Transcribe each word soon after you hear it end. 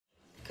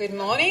Good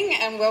morning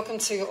and welcome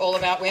to All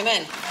About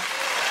Women.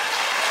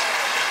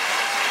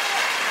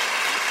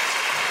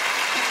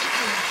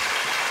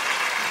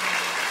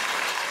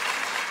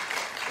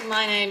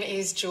 My name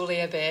is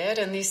Julia Baird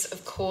and this,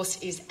 of course,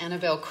 is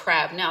Annabelle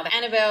Crabb. Now,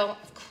 Annabelle,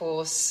 of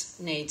course,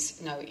 needs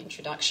no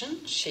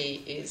introduction.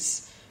 She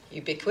is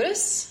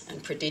ubiquitous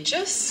and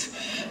prodigious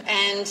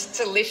and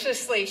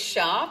deliciously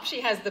sharp.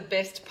 She has the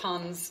best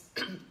puns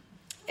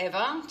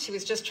ever. She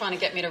was just trying to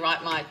get me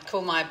to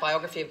call my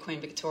biography of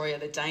Queen Victoria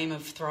the Dame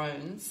of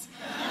Thrones.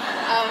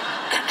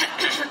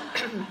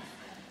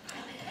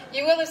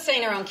 You will have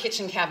seen her on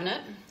Kitchen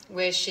Cabinet,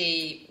 where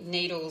she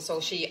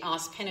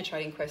asks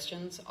penetrating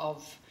questions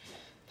of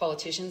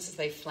politicians as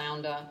they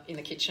flounder in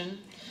the kitchen,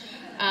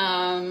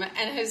 and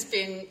it has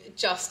been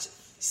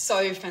just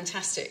so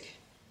fantastic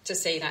to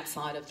see that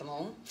side of them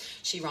all.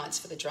 She writes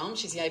for The Drum.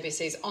 She's the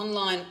ABC's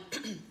online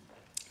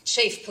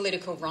chief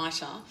political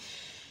writer.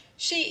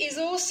 She is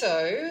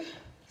also,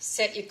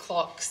 set your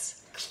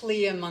clocks,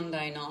 clear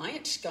Monday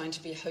night, going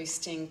to be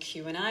hosting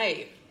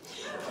Q&A.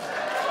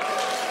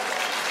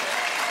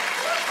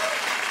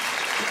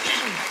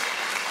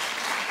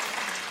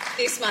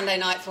 This Monday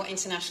night for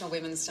International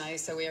Women's Day,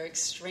 so we are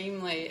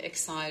extremely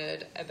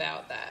excited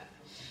about that.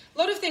 A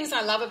lot of things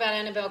I love about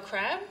Annabelle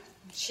Crabb.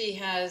 She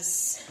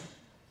has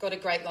got a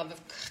great love of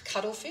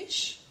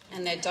cuttlefish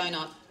and their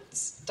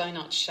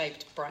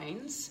donut-shaped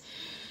brains.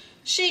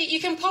 You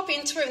can pop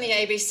into her in the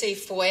ABC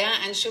foyer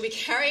and she'll be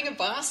carrying a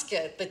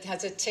basket that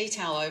has a tea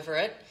towel over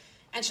it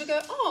and she'll go,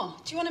 "Oh,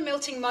 do you want a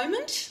melting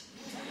moment?"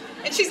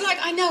 And she's like,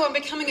 "I know, I'm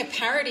becoming a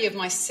parody of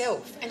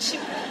myself." And she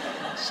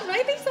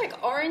made these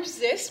like orange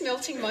zest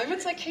melting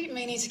moments. I keep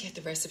meaning to get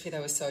the recipe. They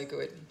were so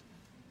good.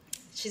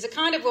 She's a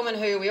kind of woman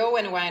who we all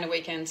went away on a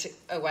weekend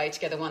away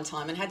together one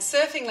time and had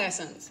surfing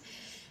lessons.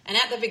 And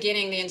at the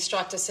beginning, the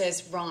instructor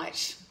says,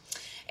 "Right,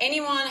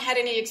 anyone had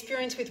any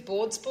experience with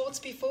board sports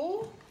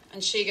before?"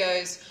 And she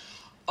goes,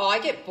 "Oh, I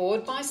get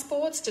bored by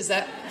sports. Does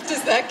that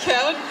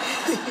count?"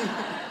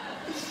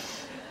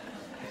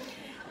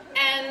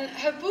 And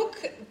her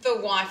book, The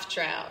Wife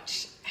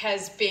Drought,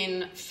 has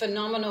been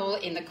phenomenal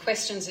in the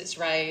questions it's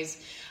raised,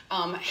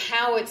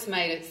 how it's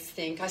made us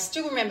think. I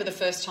still remember the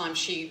first time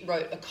she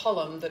wrote a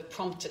column that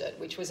prompted it,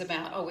 which was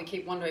about, we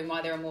keep wondering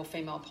why there are more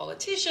female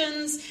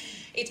politicians.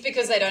 It's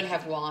because they don't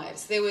have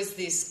wives. There was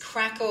this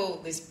crackle,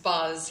 this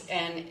buzz,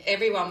 and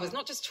everyone was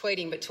not just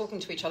tweeting but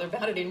talking to each other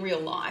about it in real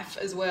life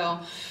as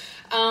well.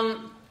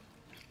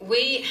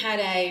 We had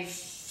a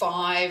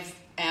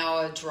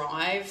 5-hour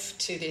drive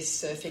to this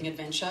surfing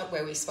adventure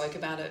where we spoke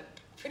about it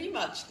pretty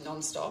much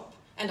non-stop,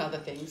 and other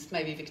things,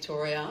 maybe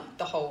Victoria,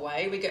 the whole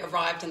way. We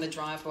arrived in the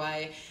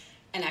driveway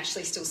and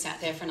actually still sat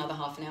there for another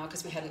half an hour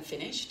because we hadn't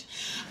finished.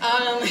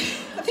 I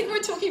think we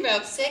were talking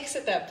about sex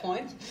at that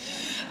point,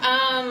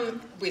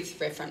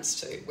 with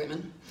reference to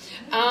women.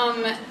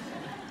 And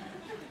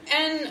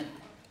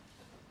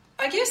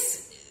I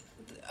guess,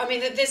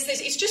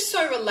 it's just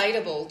so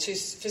relatable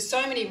for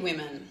so many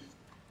women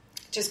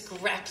just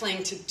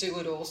grappling to do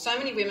it all. So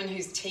many women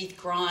whose teeth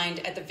grind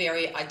at the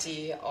very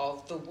idea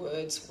of the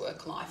words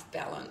work-life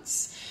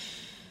balance.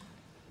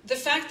 The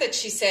fact that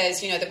she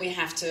says, that we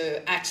have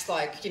to act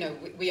like,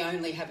 we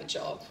only have a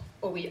job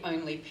or we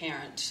only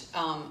parent,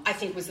 I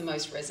think was the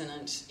most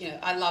resonant.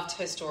 I loved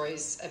her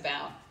stories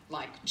about,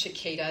 like,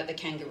 Chiquita the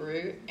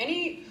kangaroo.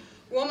 Any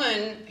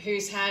woman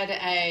who's had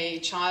a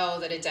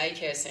child at a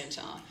daycare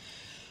centre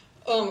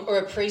or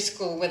a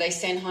preschool where they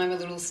send home a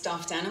little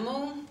stuffed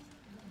animal,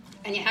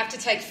 and you have to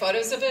take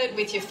photos of it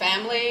with your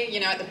family,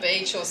 at the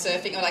beach or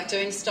surfing or like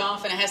doing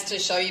stuff, and it has to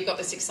show you've got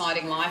this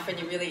exciting life and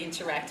you're really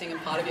interacting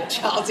and part of your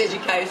child's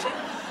education.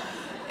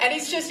 And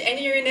and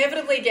you're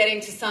inevitably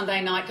getting to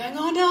Sunday night going,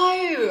 "Oh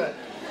no!"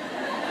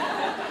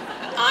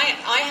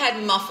 I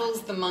had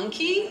Muffles the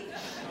monkey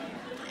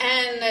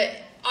and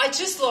I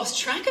just lost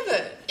track of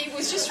it. It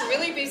was just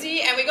really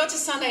busy, and we got to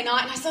Sunday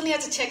night and I suddenly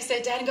had to text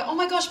their dad and go, "Oh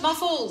my gosh,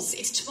 Muffles,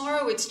 it's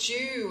tomorrow, it's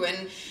due."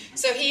 And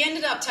so he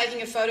ended up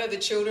taking a photo of the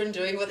children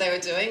doing what they were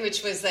doing,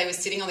 which was they were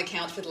sitting on the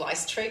couch with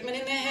lice treatment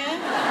in their hair.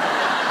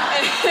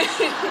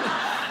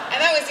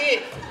 And that was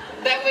it.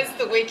 That was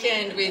the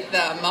weekend with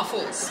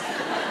Muffles.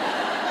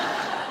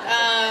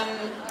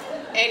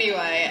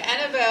 Anyway,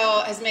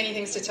 Annabelle has many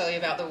things to tell you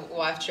about the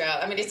wife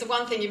drought. It's the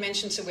one thing you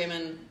mentioned to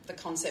women, the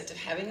concept of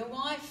having a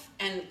wife,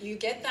 and you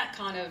get that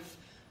kind of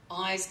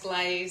eyes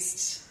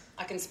glazed,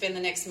 I can spend the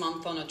next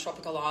month on a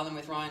tropical island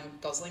with Ryan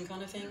Gosling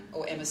kind of thing,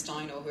 or Emma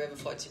Stone, or whoever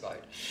floats your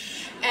boat.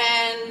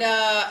 And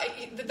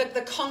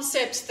the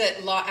concept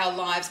that our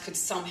lives could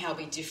somehow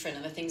be different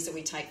and the things that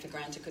we take for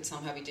granted could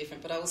somehow be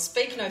different. But I will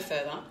speak no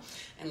further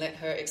and let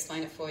her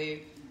explain it for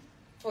you.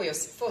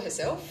 For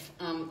herself,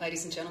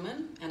 ladies and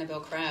gentlemen, Annabelle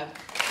Crabb.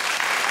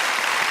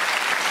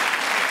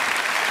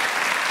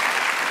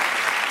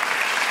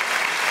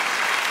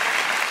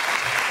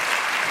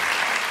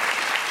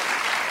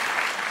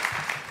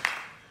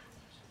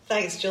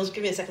 Thanks, Jules.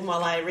 Give me a second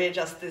while I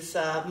readjust this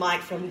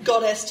mic from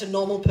goddess to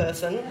normal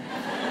person.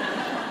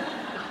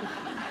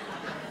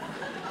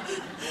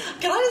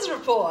 Can I just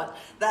report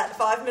that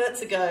 5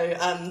 minutes ago,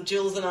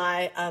 Jules and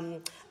I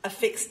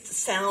affixed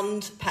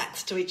sound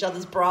packs to each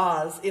other's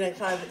bras in a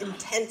kind of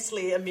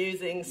intensely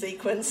amusing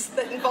sequence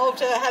that involved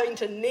her having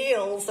to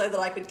kneel so that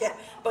I could get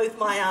both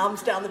my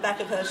arms down the back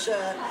of her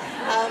shirt.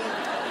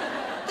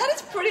 That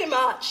is pretty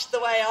much the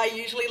way I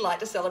usually like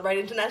to celebrate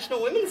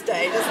International Women's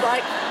Day, just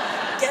like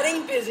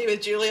getting busy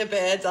with Julia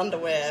Baird's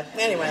underwear.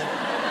 Anyway,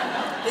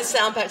 these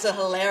sound packs are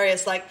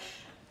hilarious. Like,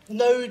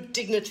 no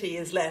dignity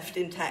is left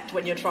intact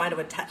when you're trying to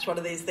attach one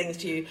of these things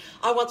to you.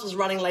 I once was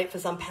running late for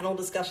some panel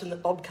discussion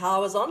that Bob Carr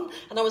was on,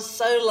 and I was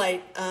so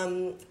late,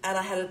 and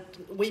I had a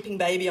weeping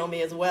baby on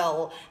me as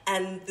well,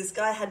 and this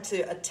guy had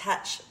to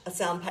attach a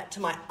sound pack to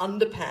my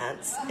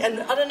underpants, and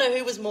I don't know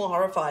who was more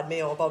horrified,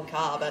 me or Bob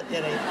Carr, but you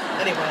know,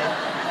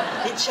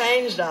 anyway, he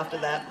changed after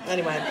that.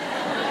 Anyway.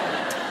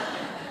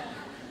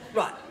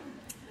 Right.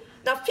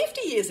 Now,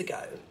 50 years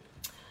ago,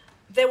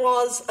 there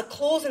was a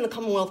clause in the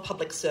Commonwealth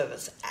Public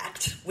Service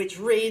Act which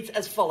reads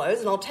as follows,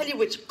 and I'll tell you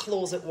which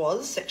clause it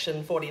was,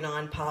 Section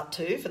 49, Part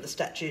 2, for the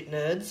statute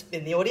nerds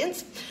in the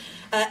audience.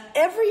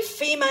 Every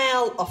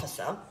female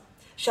officer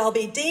shall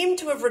be deemed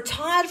to have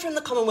retired from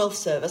the Commonwealth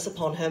Service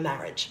upon her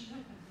marriage.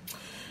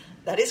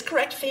 That is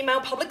correct.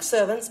 Female public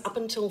servants, up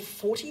until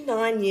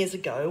 49 years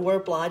ago, were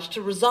obliged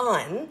to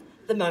resign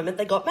the moment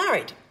they got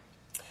married.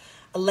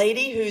 A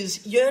lady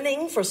whose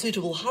yearning for a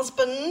suitable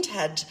husband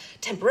had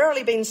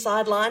temporarily been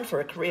sidelined for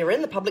a career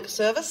in the public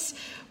service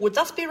would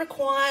thus be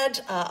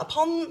required,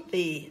 upon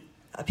the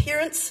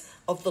appearance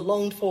of the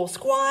longed-for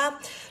squire,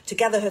 to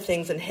gather her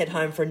things and head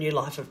home for a new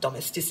life of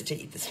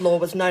domesticity. This law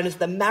was known as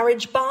the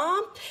marriage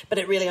bar, but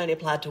it really only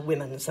applied to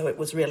women, so it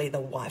was really the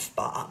wife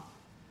bar.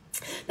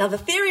 Now, the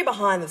theory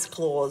behind this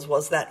clause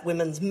was that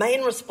women's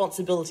main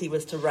responsibility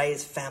was to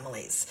raise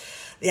families.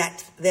 The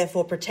Act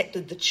therefore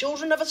protected the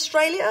children of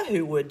Australia,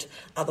 who would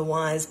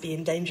otherwise be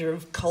in danger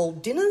of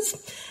cold dinners,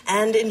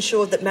 and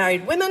ensured that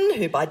married women,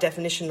 who by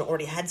definition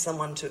already had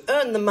someone to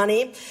earn the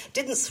money,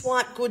 didn't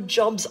swipe good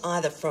jobs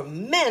either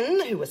from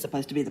men, who were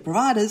supposed to be the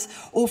providers,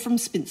 or from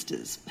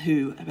spinsters,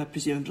 who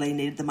presumably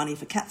needed the money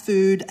for cat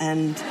food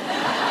and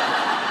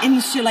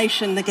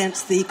insulation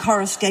against the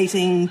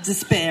coruscating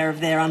despair of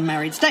their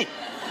unmarried state.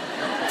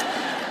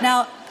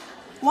 Now,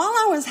 while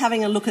I was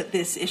having a look at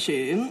this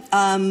issue,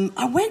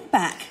 I went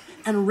back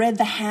and read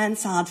the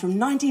Hansard from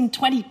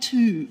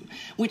 1922,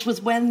 which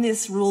was when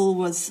this rule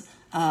was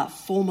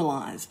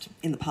formalised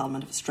in the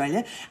Parliament of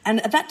Australia.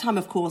 And at that time,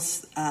 of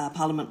course,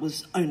 Parliament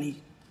was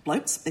only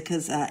blokes,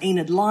 because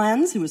Enid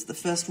Lyons, who was the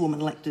first woman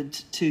elected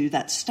to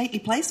that stately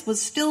place,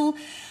 was still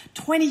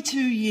 22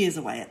 years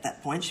away at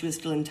that point. She was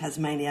still in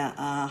Tasmania,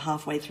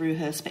 halfway through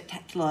her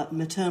spectacular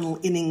maternal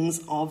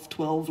innings of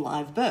 12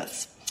 live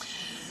births.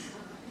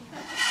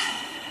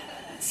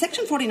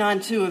 Section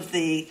 49.2 of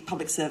the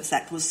Public Service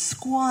Act was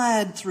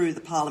squired through the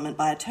Parliament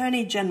by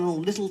Attorney General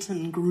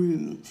Littleton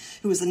Groom,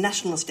 who was a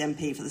Nationalist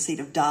MP for the seat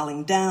of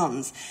Darling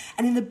Downs.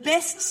 And in the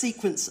best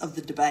sequence of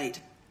the debate,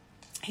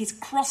 he's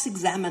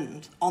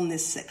cross-examined on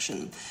this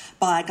section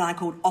by a guy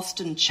called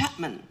Austin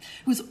Chapman,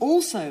 who's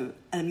also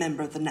a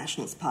member of the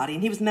Nationalist Party,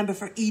 and he was a member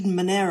for Eden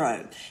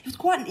Monaro. He was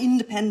quite an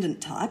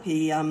independent type.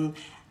 He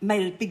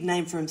made a big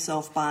name for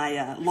himself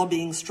by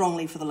lobbying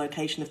strongly for the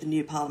location of the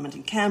new Parliament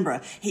in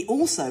Canberra. He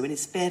also, in his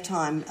spare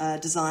time,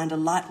 designed a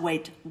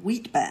lightweight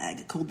wheat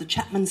bag called the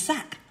Chapman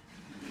Sack.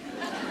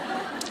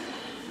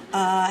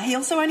 He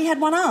also only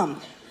had one arm.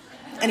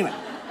 Anyway,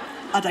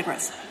 I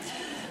digress.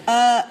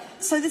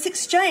 So this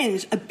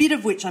exchange, a bit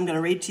of which I'm going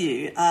to read to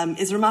you,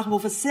 is remarkable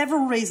for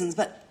several reasons,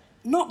 but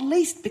not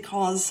least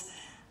because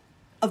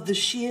of the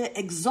sheer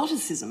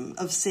exoticism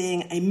of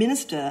seeing a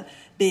minister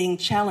being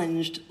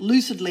challenged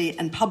lucidly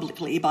and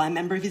publicly by a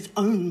member of his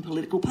own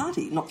political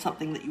party, not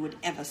something that you would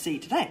ever see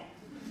today.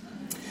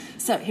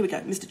 So here we go,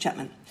 Mr.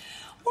 Chapman.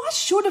 Why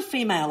should a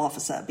female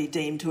officer be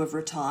deemed to have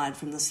retired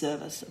from the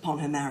service upon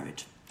her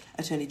marriage?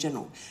 Attorney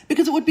General.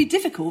 Because it would be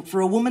difficult for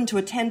a woman to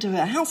attend to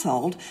her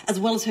household as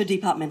well as her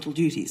departmental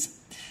duties.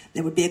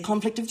 There would be a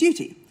conflict of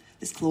duty.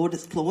 This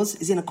clause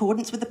is in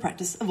accordance with the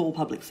practice of all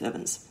public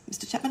servants.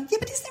 Mr. Chapman, yeah,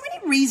 but is there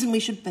any reason we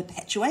should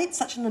perpetuate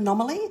such an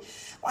anomaly?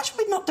 Why should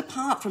we not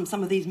depart from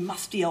some of these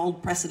musty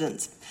old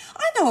precedents?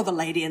 I know of a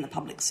lady in the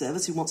public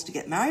service who wants to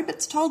get married, but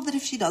is told that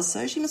if she does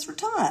so, she must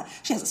retire.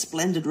 She has a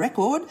splendid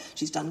record,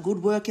 she's done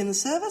good work in the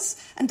service,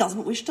 and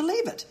doesn't wish to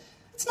leave it.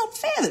 It's not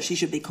fair that she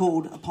should be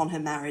called upon her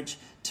marriage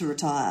to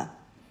retire.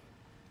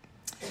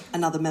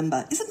 Another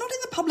member, is it not in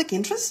the public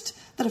interest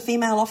that a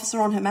female officer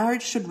on her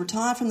marriage should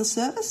retire from the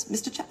service?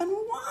 Mr. Chapman,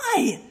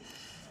 why?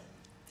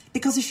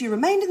 Because if she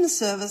remained in the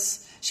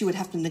service, she would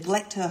have to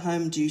neglect her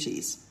home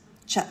duties.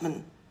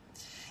 Chapman,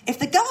 if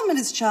the government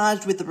is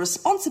charged with the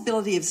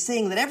responsibility of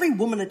seeing that every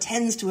woman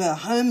attends to her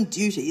home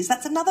duties,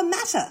 that's another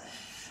matter.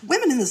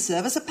 Women in the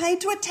service are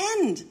paid to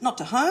attend, not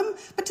to home,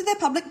 but to their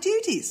public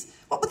duties.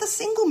 What would the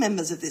single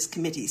members of this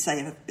committee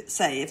say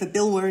if a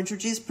bill were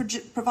introduced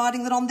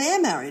providing that on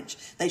their marriage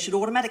they should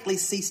automatically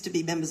cease to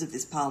be members of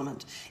this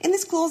Parliament? In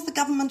this clause, the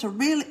government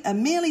are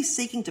merely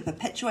seeking to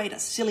perpetuate a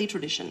silly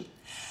tradition.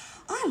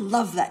 I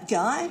love that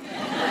guy.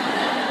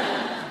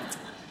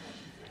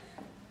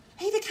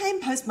 He became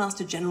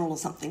Postmaster General or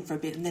something for a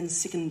bit and then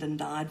sickened and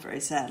died very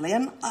sadly.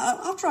 And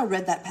after I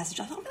read that passage,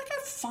 I thought, I'm going to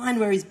go find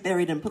where he's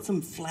buried and put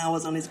some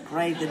flowers on his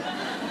grave, the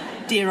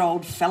dear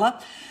old fella.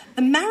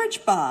 The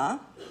marriage bar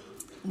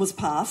was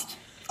passed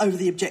over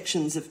the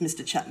objections of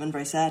Mr Chapman,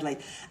 very sadly,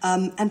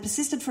 and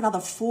persisted for another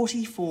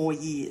 44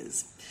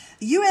 years.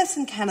 The US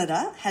and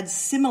Canada had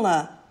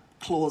similar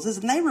clauses,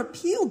 and they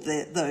repealed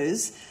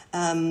those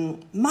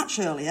much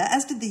earlier,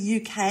 as did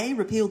the UK,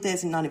 repealed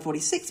theirs in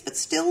 1946, but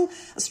still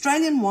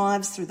Australian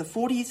wives through the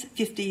 40s,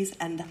 50s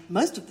and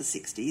most of the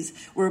 60s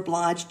were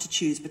obliged to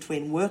choose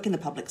between work in the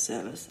public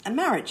service and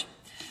marriage.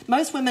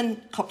 Most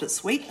women copped it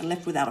sweet and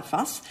left without a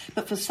fuss,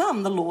 but for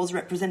some the laws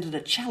represented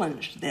a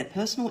challenge to their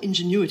personal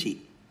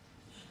ingenuity.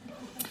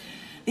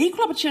 The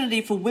Equal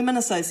Opportunity for Women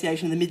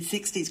Association in the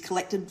mid-60s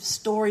collected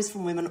stories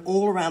from women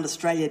all around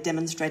Australia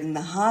demonstrating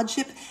the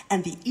hardship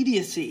and the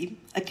idiocy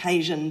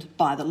occasioned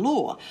by the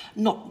law,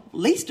 not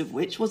least of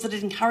which was that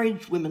it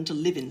encouraged women to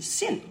live in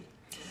sin.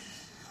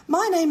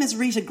 My name is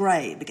Rita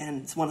Gray,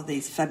 began one of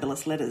these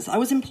fabulous letters. I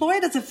was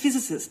employed as a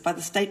physicist by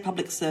the State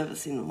Public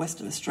Service in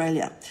Western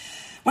Australia.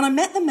 When I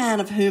met the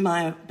man of whom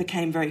I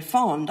became very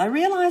fond, I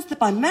realised that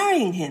by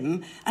marrying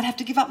him, I'd have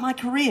to give up my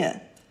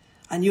career.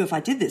 I knew if I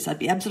did this, I'd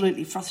be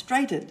absolutely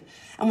frustrated,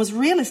 and was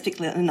realistic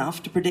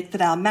enough to predict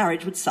that our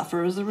marriage would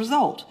suffer as a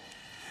result.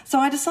 So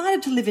I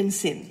decided to live in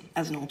sin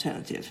as an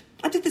alternative.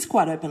 I did this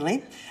quite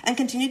openly and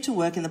continued to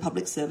work in the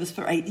public service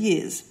for 8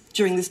 years.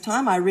 During this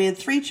time, I reared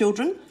 3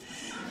 children,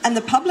 and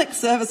the public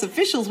service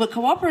officials were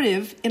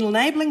cooperative in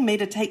enabling me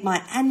to take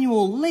my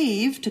annual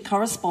leave to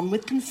correspond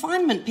with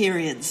confinement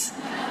periods.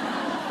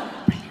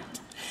 Brilliant.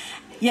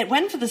 Yet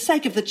when, for the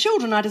sake of the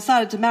children, I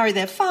decided to marry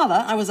their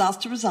father, I was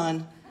asked to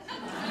resign.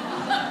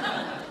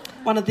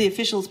 One of the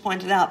officials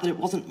pointed out that it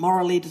wasn't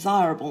morally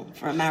desirable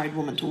for a married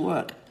woman to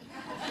work.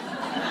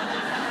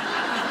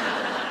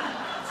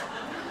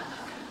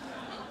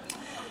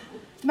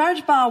 The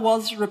marriage bar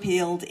was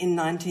repealed in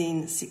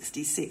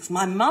 1966.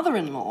 My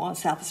mother-in-law, a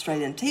South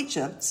Australian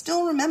teacher,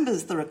 still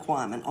remembers the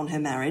requirement on her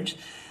marriage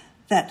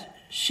that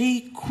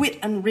she quit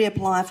and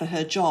reapply for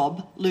her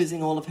job,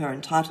 losing all of her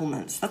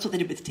entitlements. That's what they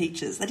did with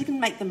teachers. They didn't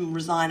make them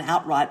resign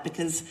outright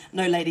because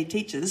no lady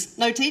teachers,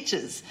 no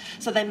teachers.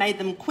 So they made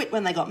them quit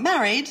when they got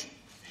married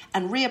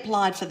and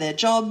reapplied for their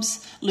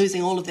jobs,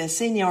 losing all of their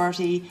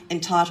seniority,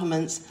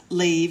 entitlements,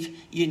 leave,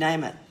 you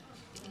name it.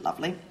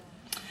 Lovely.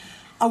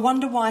 I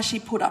wonder why she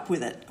put up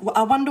with it.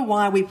 I wonder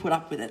why we put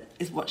up with it,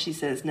 is what she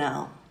says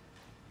now,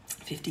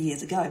 50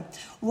 years ago.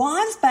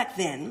 Wives back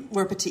then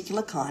were a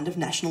particular kind of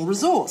national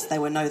resource. They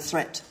were no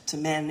threat to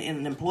men in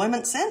an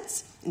employment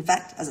sense. In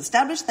fact, as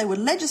established, they were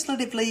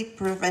legislatively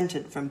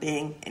prevented from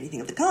being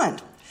anything of the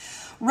kind.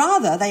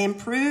 Rather, they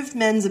improved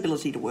men's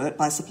ability to work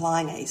by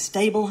supplying a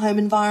stable home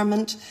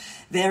environment,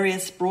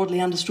 various broadly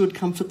understood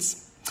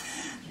comforts,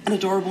 and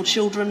adorable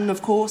children,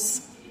 of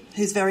course,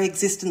 whose very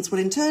existence would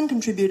in turn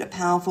contribute a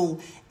powerful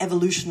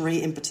evolutionary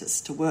impetus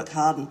to work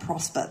hard and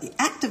prosper. The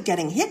act of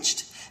getting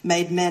hitched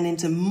made men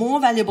into more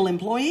valuable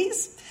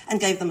employees and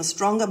gave them a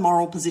stronger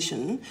moral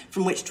position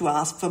from which to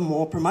ask for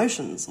more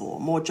promotions or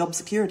more job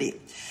security.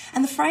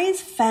 And the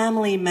phrase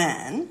family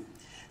man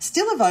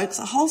still evokes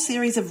a whole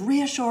series of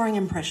reassuring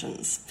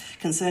impressions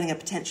concerning a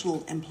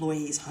potential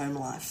employee's home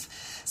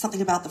life.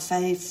 Something about the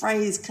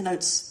phrase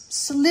connotes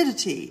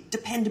solidity,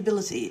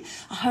 dependability,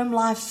 a home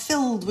life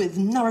filled with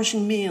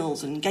nourishing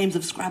meals and games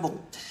of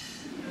Scrabble,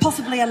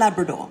 possibly a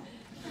Labrador.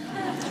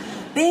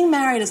 Being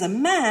married as a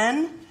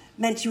man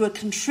meant you were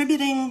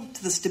contributing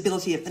to the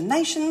stability of the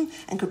nation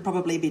and could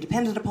probably be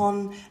depended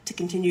upon to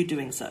continue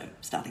doing so,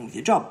 starting with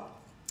your job.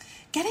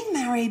 Getting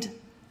married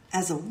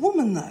as a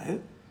woman,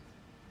 though,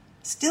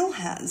 still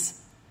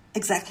has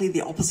exactly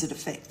the opposite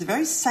effect. The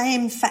very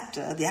same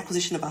factor, the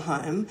acquisition of a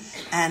home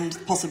and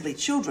possibly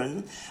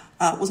children,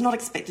 was not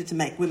expected to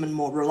make women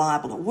more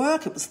reliable at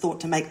work. It was thought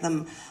to make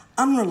them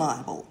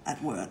unreliable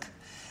at work.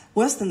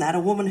 Worse than that, a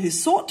woman who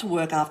sought to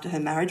work after her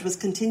marriage was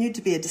continued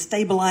to be a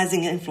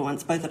destabilising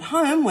influence, both at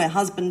home, where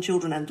husband,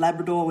 children and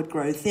Labrador would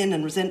grow thin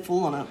and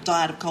resentful on a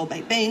diet of cold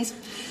baked beans,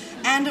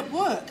 and at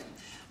work,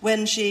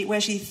 where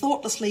she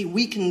thoughtlessly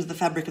weakened the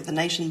fabric of the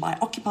nation by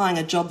occupying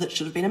a job that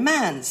should have been a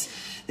man's,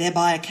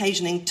 thereby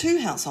occasioning 2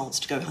 households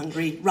to go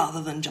hungry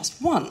rather than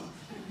just one.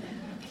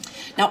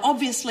 Now,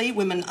 obviously,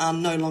 women are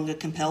no longer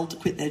compelled to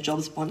quit their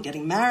jobs upon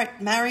getting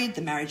married.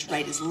 The marriage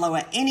rate is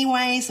lower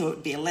anyway, so it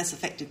would be a less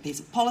effective piece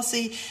of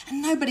policy,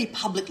 and nobody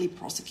publicly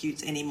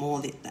prosecutes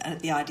anymore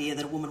the idea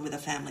that a woman with a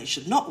family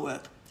should not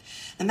work.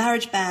 The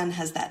marriage ban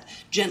has that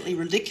gently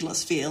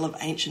ridiculous feel of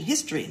ancient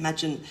history.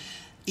 Imagine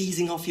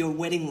easing off your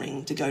wedding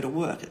ring to go to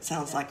work. It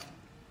sounds like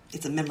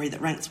it's a memory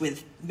that ranks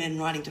with men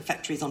riding to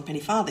factories on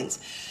penny farthings.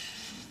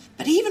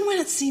 But even when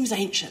it seems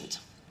ancient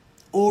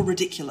or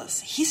ridiculous,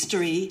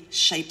 history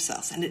shapes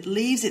us and it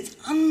leaves its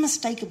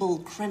unmistakable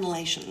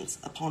crenellations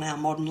upon our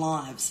modern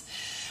lives.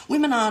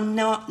 Women are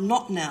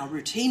not now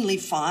routinely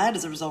fired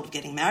as a result of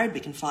getting married. We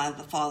can file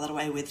that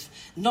away with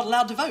not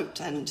allowed to vote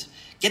and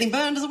getting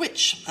burned as a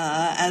witch,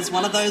 as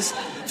one of those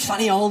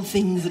funny old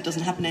things that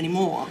doesn't happen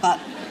anymore. But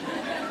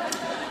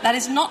That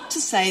is not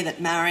to say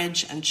that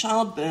marriage and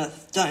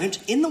childbirth don't,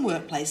 in the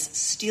workplace,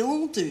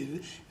 still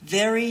do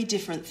very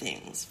different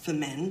things for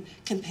men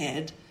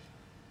compared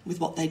with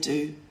what they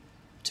do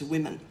to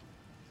women.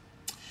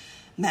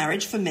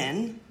 Marriage for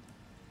men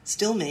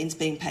still means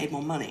being paid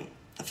more money.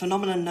 A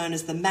phenomenon known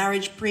as the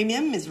marriage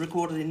premium is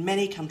recorded in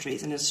many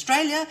countries. In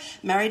Australia,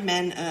 married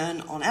men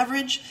earn, on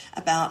average,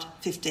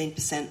 about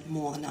 15%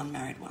 more than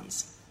unmarried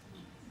ones.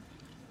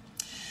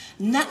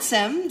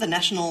 NatSem, the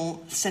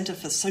National Centre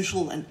for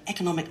Social and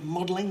Economic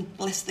Modelling,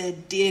 bless their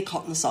dear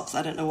cotton socks,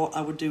 I don't know what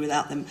I would do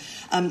without them,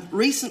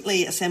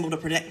 recently assembled a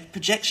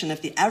projection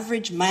of the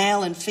average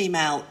male and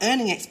female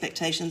earning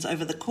expectations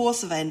over the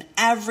course of an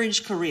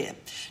average career,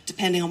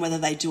 depending on whether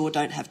they do or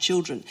don't have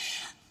children.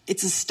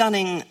 It's a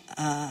stunning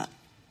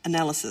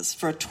analysis.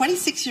 For a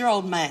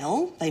 26-year-old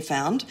male, they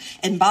found,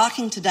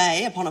 embarking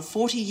today upon a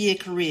 40-year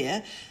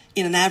career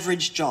in an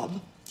average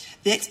job,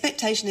 the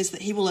expectation is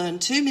that he will earn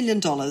 $2 million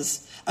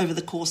over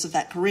the course of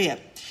that career.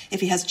 If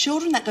he has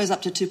children, that goes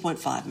up to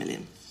 $2.5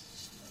 million.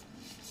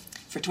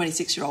 For a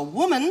 26-year-old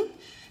woman,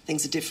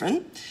 things are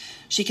different.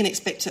 She can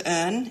expect to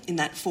earn, in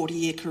that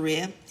 40-year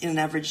career, in an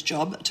average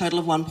job, a total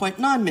of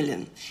 $1.9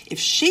 million. If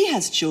she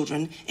has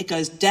children, it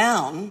goes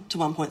down to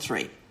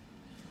 $1.3.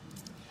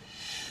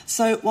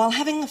 So while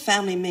having a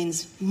family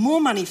means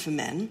more money for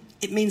men,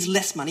 it means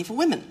less money for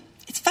women.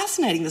 It's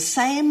fascinating. The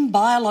same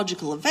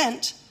biological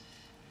event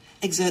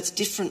exerts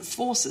different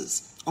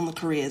forces on the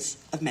careers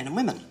of men and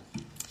women.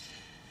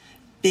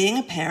 Being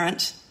a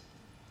parent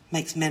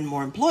makes men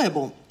more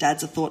employable.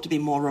 Dads are thought to be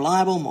more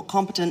reliable, more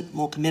competent,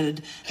 more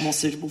committed, more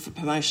suitable for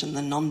promotion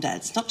than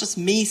non-dads. Not just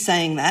me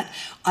saying that.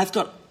 I've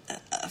got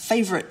a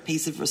favourite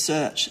piece of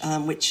research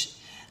which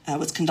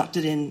was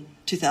conducted in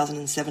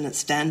 2007 at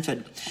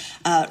Stanford.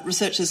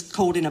 Researchers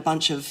called in a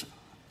bunch of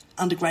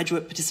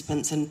undergraduate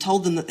participants and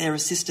told them that their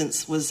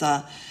assistance was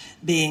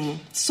being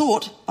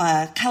sought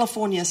by a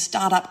California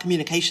startup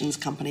communications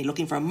company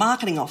looking for a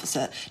marketing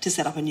officer to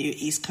set up a new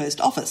East Coast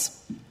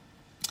office.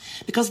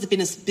 Because the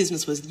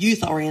business was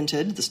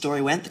youth-oriented, the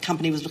story went, the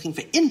company was looking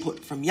for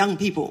input from young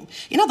people.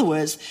 In other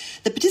words,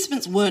 the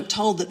participants weren't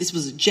told that this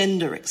was a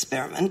gender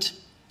experiment.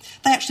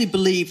 They actually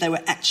believed they were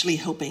actually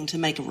helping to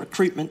make a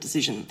recruitment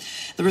decision.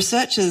 The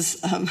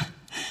researchers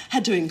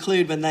had to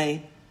include, when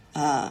they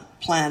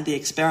planned the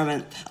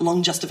experiment, a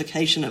long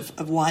justification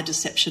of why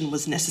deception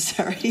was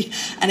necessary,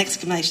 an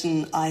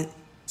explanation I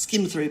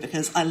skimmed through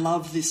because I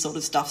love this sort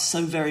of stuff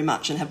so very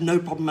much and have no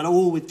problem at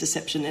all with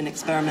deception in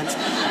experiments.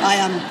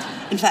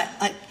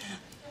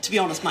 To be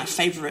honest, my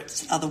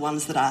favourites are the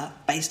ones that are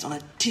based on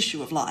a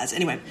tissue of lies.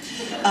 Anyway,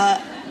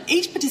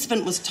 each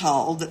participant was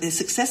told that their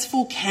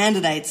successful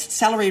candidate's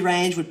salary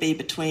range would be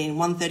between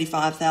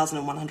 $135,000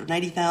 and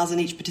 $180,000.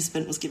 Each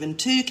participant was given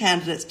 2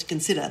 candidates to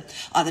consider,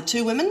 either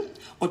 2 women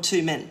or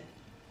 2 men.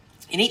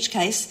 In each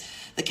case,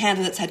 the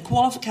candidates had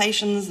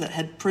qualifications that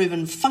had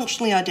proven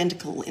functionally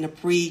identical in a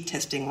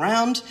pre-testing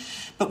round,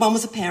 but one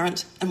was a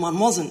parent and one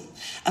wasn't,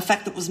 a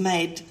fact that was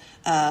made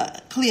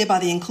clear by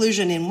the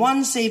inclusion in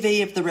one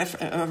CV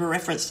of a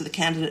reference to the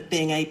candidate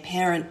being a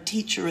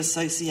parent-teacher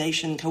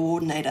association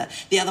coordinator.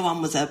 The other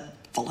one was a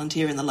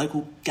volunteer in the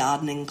local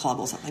gardening club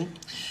or something.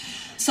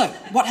 So,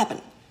 what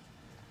happened?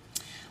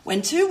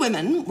 When 2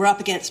 women were up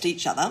against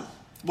each other,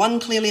 one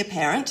clearly a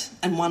parent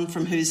and one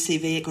from whose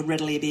CV it could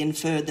readily be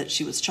inferred that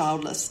she was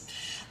childless,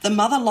 the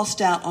mother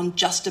lost out on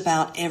just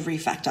about every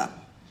factor.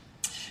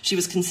 She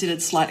was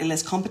considered slightly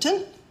less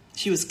competent.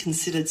 She was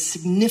considered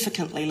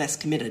significantly less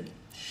committed.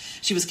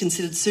 She was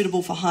considered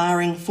suitable for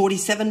hiring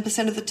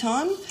 47% of the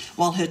time,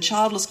 while her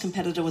childless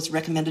competitor was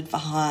recommended for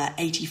hire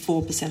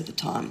 84% of the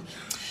time.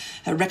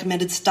 Her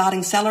recommended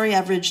starting salary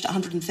averaged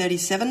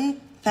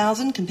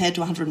 $137,000 compared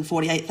to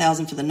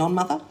 $148,000 for the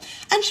non-mother,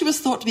 and she was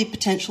thought to be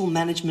potential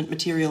management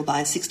material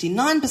by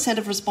 69%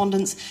 of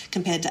respondents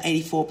compared to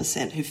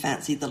 84% who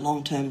fancied the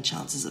long-term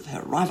chances of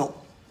her arrival.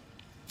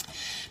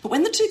 But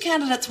when the 2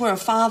 candidates were a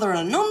father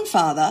and a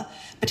non-father,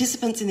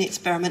 participants in the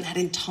experiment had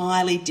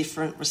entirely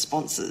different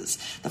responses.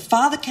 The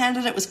father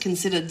candidate was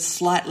considered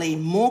slightly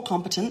more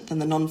competent than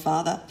the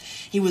non-father.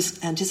 He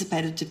was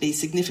anticipated to be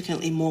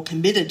significantly more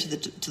committed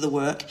to the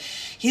work.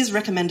 His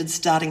recommended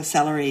starting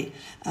salary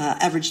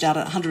averaged out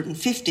at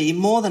 $150,000,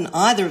 more than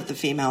either of the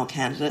female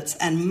candidates,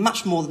 and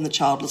much more than the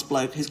childless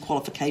bloke whose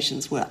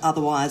qualifications were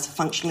otherwise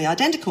functionally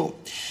identical.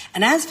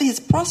 And as for his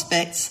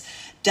prospects,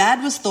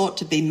 Dad was thought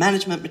to be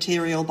management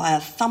material by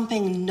a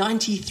thumping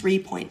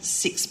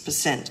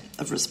 93.6%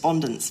 of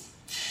respondents.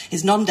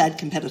 His non-dad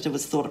competitor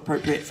was thought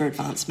appropriate for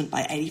advancement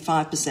by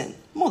 85%,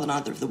 more than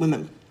either of the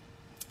women.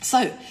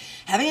 So,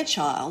 having a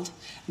child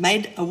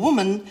made a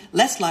woman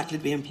less likely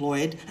to be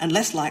employed and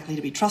less likely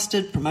to be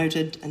trusted,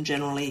 promoted, and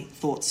generally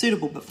thought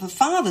suitable. But for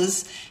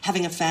fathers,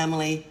 having a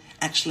family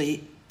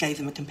actually gave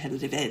them a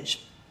competitive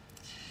edge.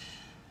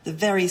 The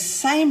very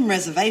same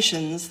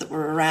reservations that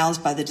were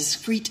aroused by the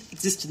discrete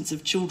existence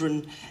of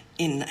children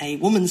in a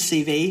woman's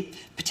CV,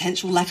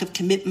 potential lack of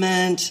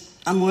commitment,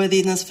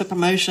 unworthiness for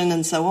promotion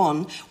and so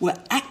on, were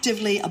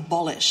actively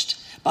abolished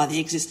by the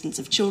existence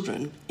of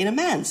children in a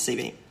man's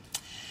CV.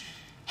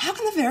 how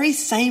can the very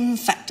same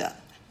factor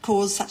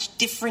cause such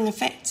differing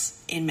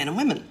effects in men and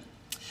women?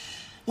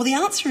 Well, the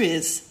answer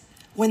is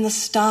when the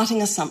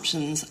starting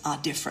assumptions are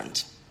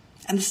different.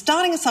 And the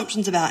starting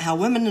assumptions about how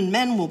women and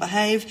men will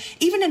behave,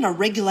 even in a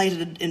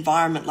regulated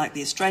environment like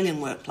the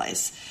Australian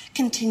workplace,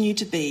 continue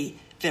to be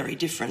very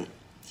different.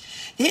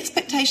 The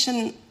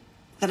expectation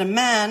that a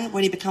man,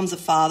 when he becomes a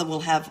father,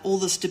 will have all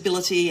the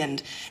stability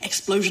and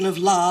explosion of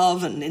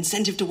love and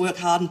incentive to work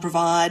hard and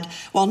provide,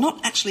 while not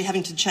actually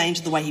having to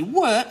change the way he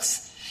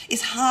works,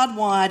 is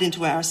hardwired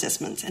into our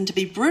assessments. And to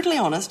be brutally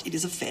honest, it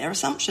is a fair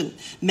assumption.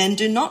 Men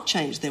do not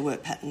change their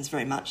work patterns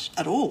very much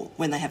at all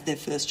when they have their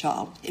first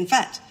child. In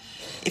fact,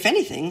 if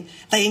anything,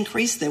 they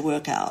increase their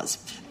work hours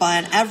by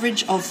an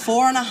average of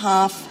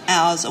 4.5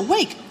 hours a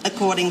week,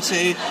 according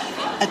to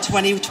a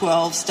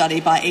 2012 study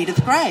by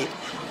Edith Gray.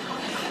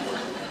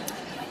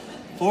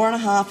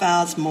 4.5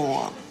 hours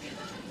more.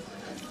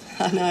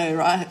 I know,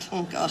 right?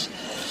 Oh, gosh.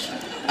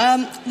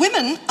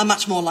 Women are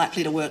much more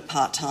likely to work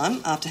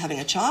part-time after having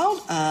a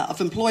child. Of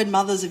employed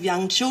mothers of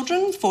young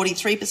children,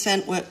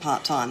 43% work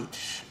part-time,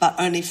 but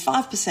only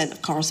 5%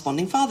 of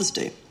corresponding fathers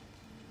do.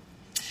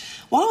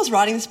 While I was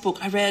writing this book,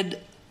 I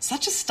read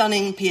such a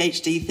stunning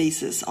PhD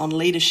thesis on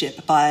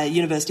leadership by a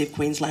University of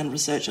Queensland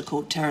researcher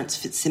called Terence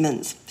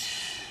Fitzsimmons.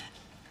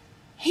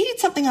 He did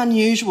something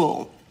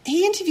unusual.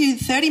 He interviewed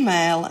 30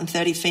 male and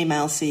 30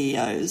 female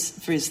CEOs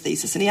for his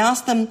thesis, and he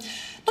asked them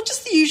not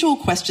just the usual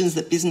questions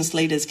that business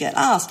leaders get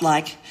asked,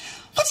 like,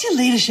 what's your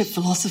leadership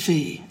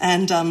philosophy?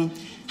 And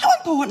how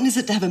important is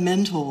it to have a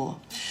mentor?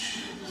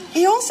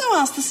 He also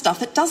asked the stuff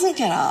that doesn't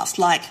get asked,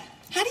 like,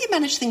 how do you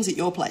manage things at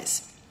your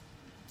place?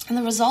 And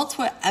the results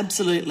were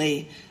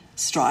absolutely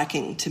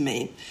striking to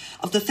me.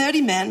 Of the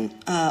 30 men,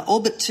 all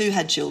but 2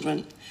 had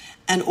children,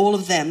 and all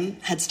of them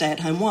had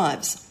stay-at-home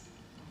wives.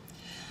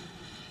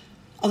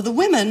 Of the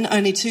women,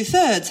 only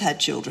 2/3 had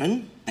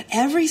children, but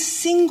every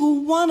single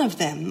one of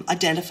them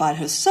identified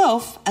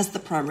herself as the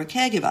primary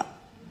caregiver.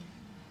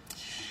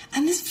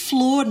 And this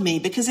floored me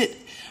because it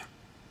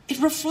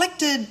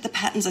reflected the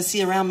patterns I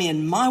see around me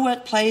in my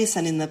workplace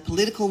and in the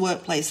political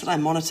workplace that I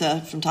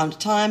monitor from time to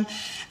time.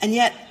 And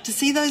yet, to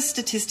see those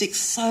statistics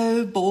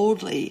so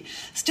boldly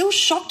still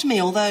shocked me,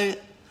 although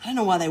I don't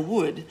know why they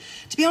would.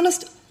 To be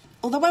honest,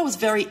 although I was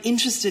very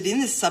interested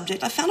in this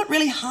subject, I found it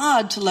really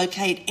hard to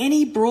locate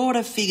any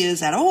broader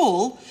figures at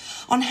all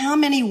on how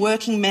many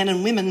working men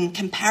and women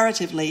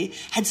comparatively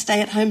had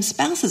stay-at-home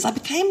spouses. I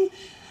became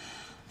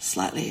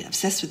slightly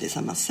obsessed with this,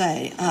 I must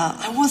say.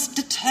 I was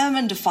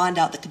determined to find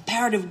out the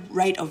comparative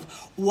rate of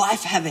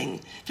wife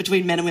having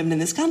between men and women in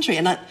this country.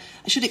 And I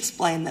should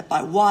explain that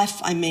by wife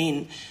I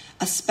mean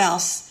a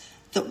spouse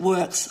that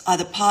works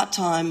either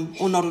part-time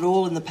or not at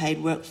all in the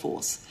paid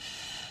workforce.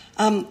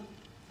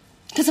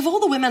 Because of all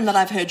the women that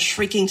I've heard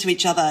shrieking to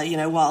each other,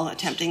 while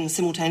attempting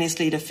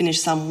simultaneously to finish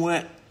some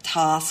work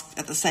task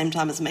at the same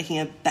time as making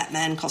a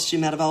Batman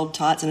costume out of old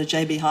tights and a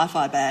JB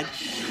Hi-Fi bag,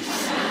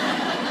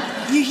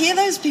 you hear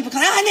those people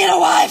going, I need a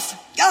wife!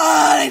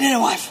 God, I need a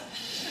wife!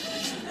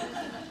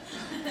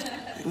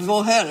 We've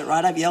all heard it,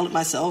 right? I've yelled at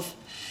myself.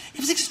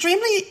 It was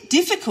extremely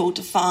difficult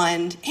to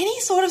find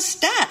any sort of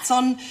stats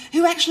on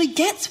who actually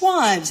gets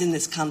wives in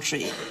this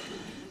country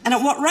and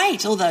at what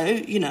rate,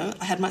 although,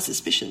 I had my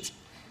suspicions.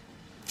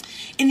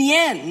 In the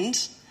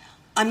end,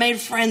 I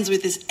made friends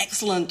with this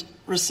excellent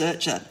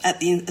researcher at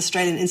the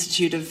Australian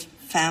Institute of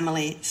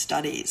Family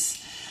Studies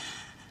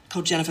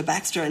called Jennifer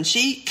Baxter, and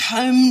she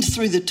combed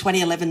through the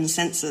 2011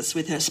 census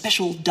with her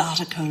special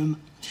data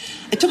comb.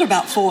 It took her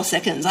about 4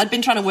 seconds. I'd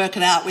been trying to work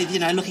it out with,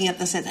 looking at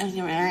the census,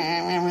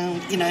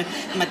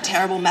 my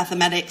terrible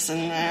mathematics,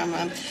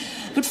 and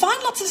could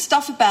find lots of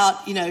stuff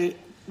about,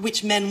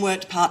 which men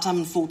worked part-time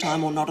and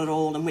full-time or not at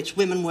all, and which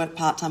women worked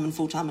part-time and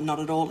full-time and not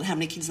at all, and how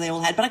many kids they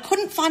all had. But I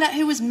couldn't find out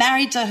who was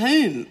married to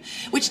whom,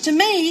 which to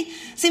me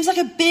seems like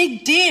a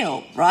big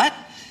deal, right?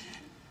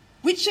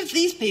 Which of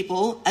these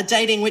people are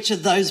dating which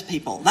of those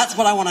people? That's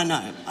what I want to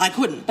know. I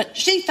couldn't, but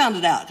she found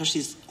it out because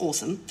she's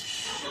awesome.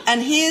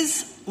 And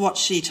here's what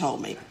she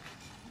told me.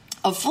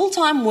 Of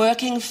full-time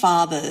working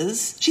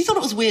fathers, she thought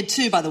it was weird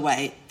too, by the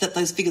way, that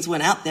those figures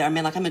weren't out there. I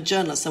mean, I'm a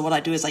journalist, so what I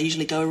do is I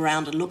usually go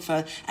around and look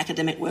for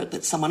academic work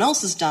that someone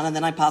else has done and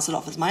then I pass it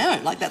off as my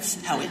own. That's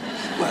how it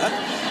works.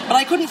 But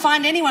I couldn't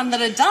find anyone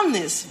that had done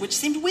this, which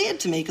seemed weird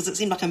to me because it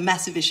seemed like a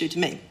massive issue to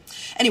me.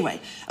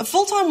 Anyway, of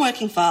full-time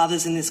working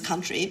fathers in this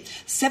country,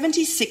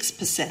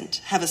 76%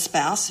 have a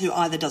spouse who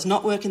either does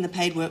not work in the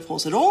paid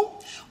workforce at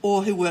all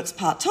or who works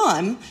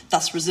part-time,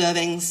 thus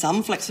reserving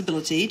some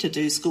flexibility to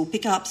do school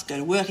pickups, go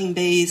to working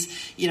bees,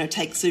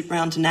 take Soup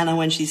round to Nana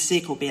when she's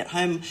sick or be at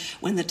home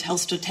when the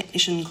Telstra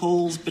technician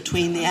calls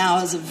between the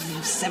hours of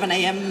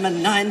 7am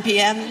and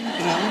 9pm,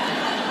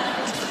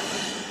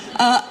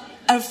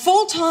 Of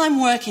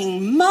full-time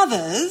working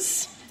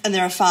mothers, and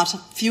there are far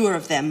fewer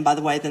of them, by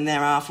the way, than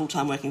there are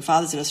full-time working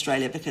fathers in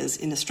Australia, because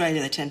in Australia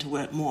they tend to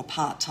work more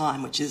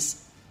part-time, which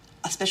is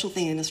a special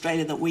thing in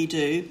Australia that we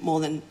do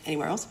more than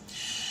anywhere else.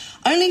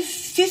 Only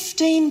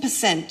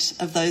 15%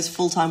 of those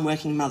full-time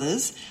working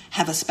mothers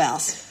have a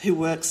spouse who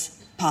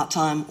works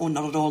part-time or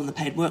not at all in the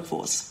paid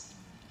workforce.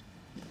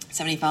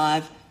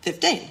 75,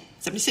 15.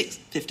 76,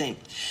 15.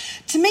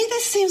 To me,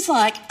 this seems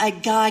like a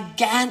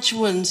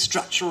gargantuan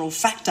structural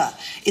factor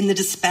in the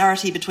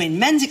disparity between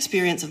men's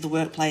experience of the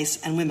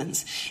workplace and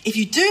women's. If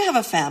you do have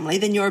a family,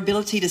 then your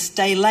ability to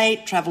stay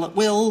late, travel at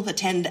will,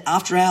 attend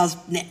after-hours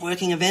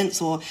networking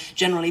events, or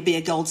generally be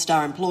a gold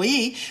star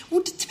employee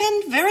will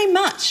depend very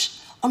much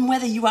on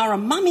whether you are a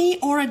mummy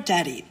or a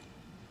daddy.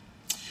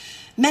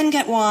 Men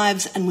get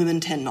wives and women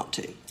tend not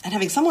to. And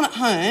having someone at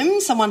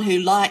home, someone who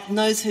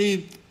knows who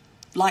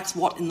likes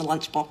what in the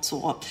lunchbox,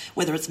 or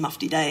whether it's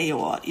mufti day,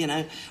 or,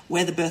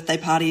 where the birthday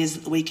party is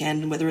at the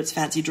weekend, and whether it's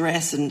fancy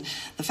dress, and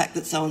the fact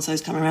that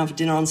so-and-so's coming around for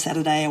dinner on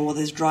Saturday, or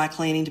there's dry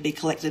cleaning to be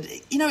collected.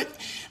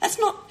 That's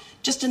not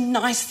just a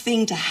nice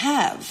thing to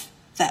have,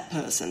 that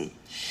person.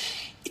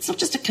 It's not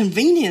just a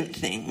convenient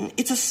thing.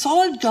 It's a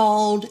solid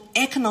gold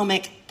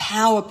economic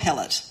power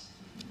pellet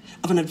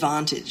of an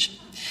advantage.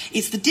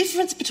 It's the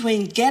difference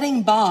between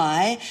getting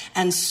by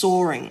and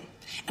soaring.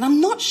 And I'm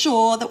not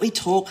sure that we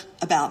talk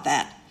about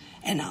that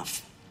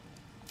enough.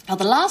 Now,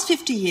 the last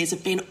 50 years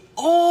have been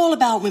all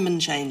about women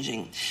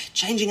changing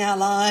our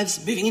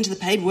lives, moving into the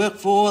paid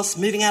workforce,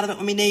 moving out of it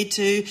when we need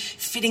to,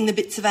 fitting the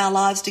bits of our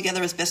lives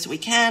together as best we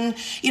can.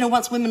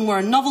 Once women were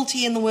a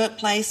novelty in the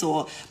workplace,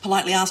 or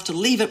politely asked to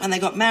leave it when they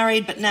got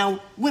married, but now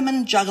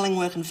women juggling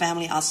work and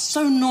family are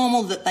so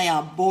normal that they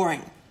are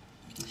boring.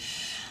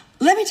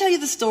 Let me tell you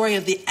the story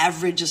of the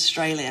average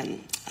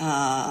Australian.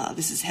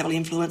 This is heavily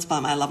influenced by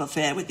my love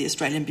affair with the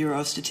Australian Bureau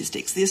of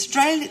Statistics.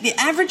 The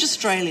average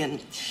Australian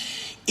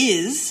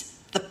is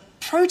the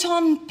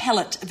proton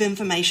pellet of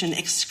information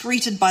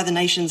excreted by the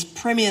nation's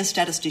premier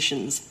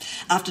statisticians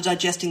after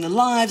digesting the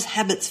lives,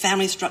 habits,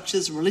 family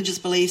structures, religious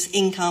beliefs,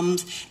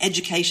 incomes,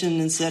 education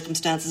and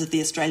circumstances of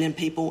the Australian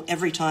people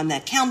every time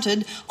they're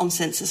counted on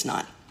census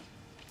night.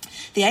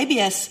 The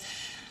ABS,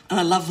 and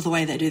I love the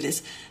way they do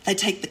this, they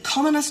take the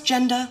commonest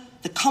gender,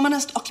 the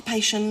commonest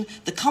occupation,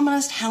 the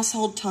commonest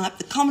household type,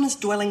 the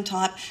commonest dwelling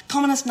type,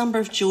 commonest number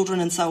of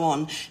children, and so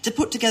on, to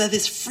put together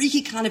this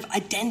freaky kind of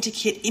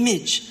identikit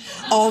image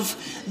of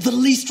the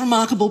least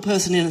remarkable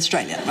person in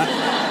Australia. Right?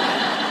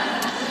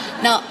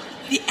 Now,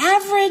 the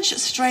average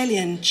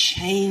Australian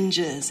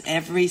changes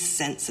every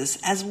census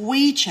as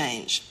we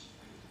change.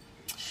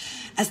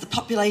 As the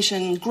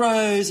population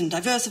grows and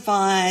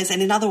diversifies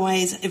and in other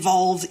ways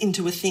evolves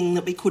into a thing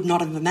that we could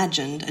not have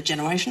imagined a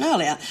generation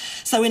earlier.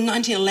 So in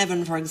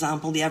 1911, for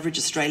example, the average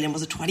Australian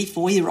was a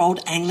 24-year-old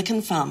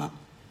Anglican farmer.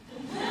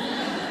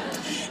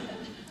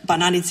 By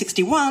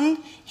 1961,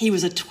 he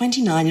was a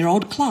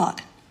 29-year-old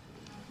clerk.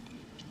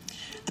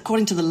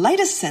 According to the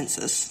latest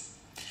census,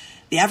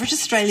 the average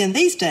Australian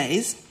these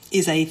days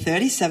is a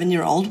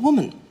 37-year-old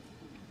woman.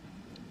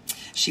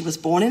 She was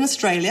born in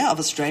Australia of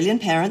Australian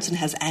parents and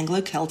has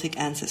Anglo-Celtic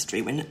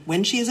ancestry.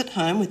 When she is at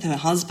home with her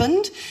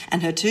husband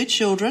and her 2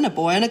 children, a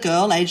boy and a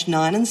girl aged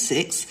 9 and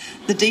 6,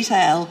 the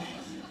detail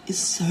is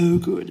so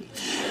good.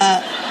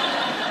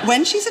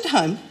 When she's at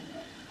home,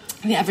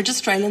 the average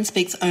Australian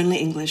speaks only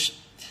English.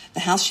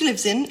 The house she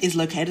lives in is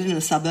located in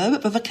a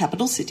suburb of a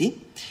capital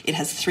city. It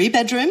has 3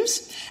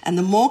 bedrooms, and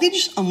the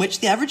mortgage on which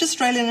the average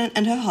Australian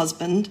and her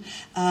husband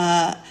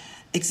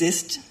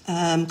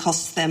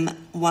costs them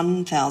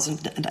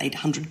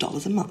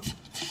 $1,800 a month.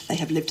 They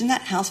have lived in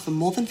that house for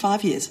more than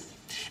 5 years.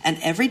 And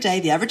every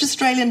day the average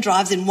Australian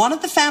drives in one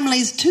of the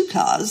family's 2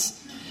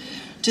 cars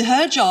to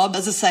her job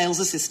as a sales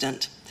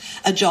assistant,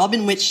 a job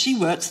in which she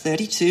works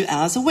 32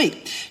 hours a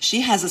week. She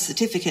has a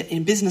certificate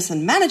in business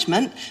and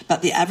management,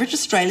 but the average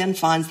Australian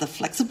finds the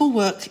flexible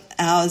work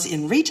hours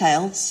in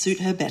retail suit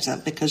her better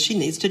because she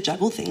needs to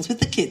juggle things with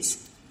the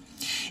kids.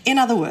 In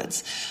other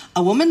words,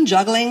 a woman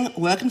juggling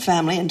work and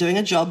family and doing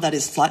a job that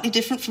is slightly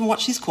different from what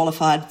she's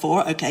qualified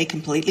for,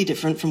 completely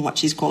different from what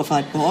she's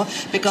qualified for,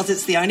 because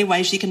it's the only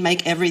way she can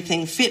make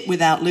everything fit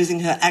without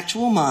losing her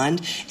actual mind,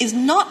 is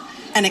not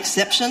an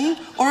exception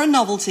or a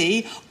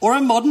novelty or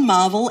a modern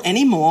marvel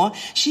anymore.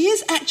 She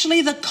is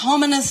actually the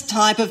commonest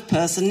type of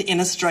person in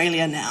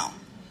Australia now.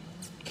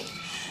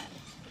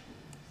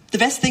 The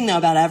best thing, though,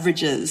 about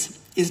averages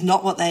is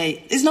not that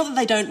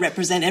they don't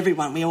represent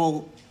everyone. We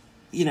all,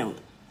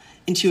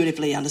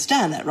 intuitively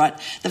understand that, right?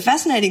 The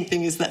fascinating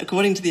thing is that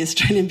according to the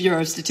Australian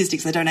Bureau of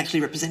Statistics, they don't actually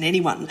represent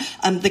anyone.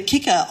 The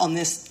kicker on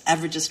this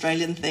average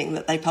Australian thing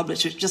that they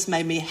published, which just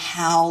made me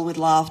howl with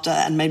laughter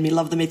and made me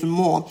love them even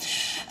more,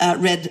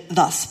 read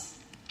thus.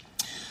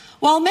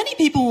 While many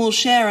people will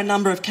share a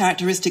number of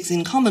characteristics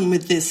in common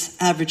with this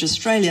average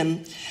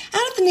Australian,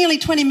 out of the nearly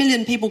 20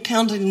 million people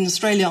counted in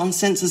Australia on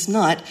census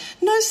night,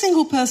 no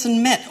single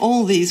person met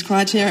all these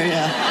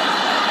criteria.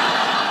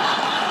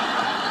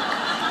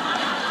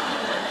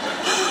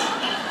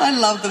 I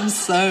love them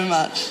so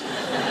much.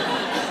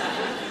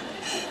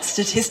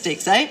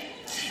 Statistics, eh?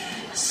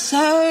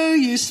 So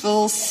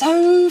useful,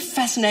 so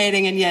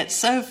fascinating, and yet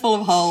so full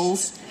of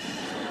holes.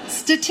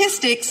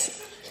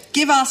 Statistics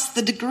give us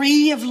the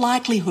degree of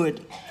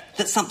likelihood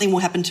that something will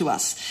happen to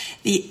us,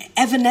 the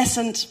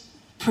evanescent,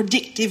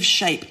 predictive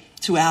shape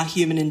to our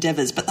human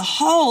endeavours. But the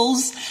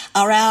holes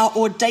are our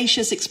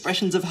audacious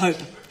expressions of hope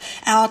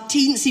our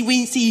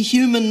teensy-weensy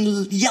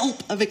human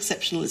yelp of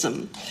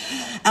exceptionalism,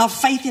 our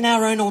faith in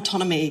our own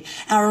autonomy,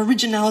 our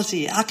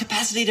originality, our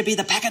capacity to be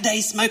the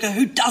pack-a-day smoker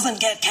who doesn't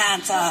get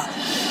cancer,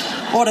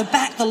 or to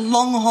back the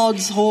long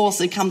hod's horse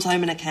who comes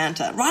home in a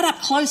canter. Right up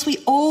close, we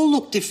all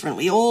look different.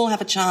 We all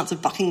have a chance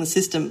of bucking the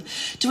system.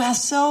 To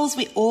ourselves,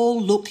 we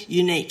all look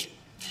unique.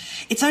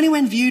 It's only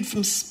when viewed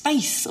from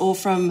space or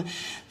from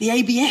the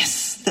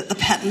ABS that the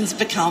patterns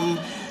become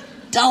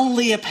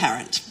dully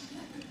apparent.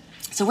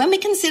 So when we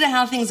consider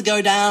how things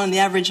go down in the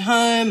average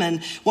home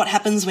and what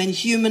happens when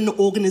human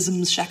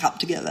organisms shack up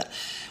together,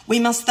 we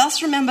must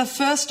thus remember,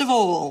 first of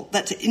all,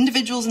 that to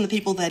individuals and the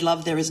people they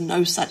love, there is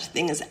no such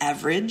thing as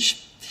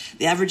average.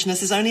 The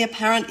averageness is only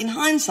apparent in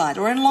hindsight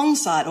or in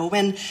longsight, or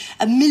when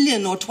 1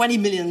 million or 20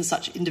 million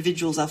such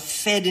individuals are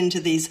fed into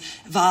these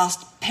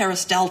vast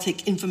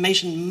peristaltic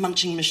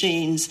information-munching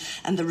machines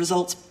and the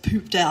results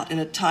pooped out in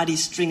a tidy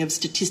string of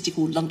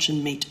statistical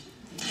luncheon meat.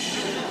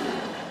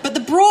 But the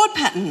broad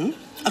pattern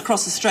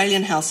across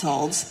Australian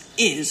households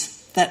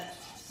is that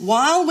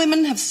while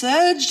women have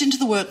surged into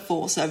the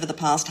workforce over the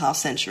past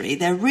half-century,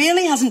 there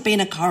really hasn't been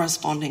a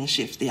corresponding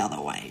shift the other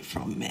way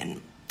from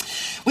men.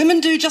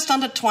 Women do just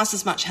under twice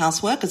as much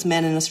housework as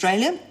men in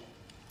Australia.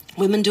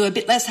 Women do a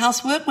bit less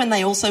housework when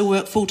they also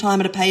work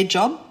full-time at a paid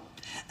job.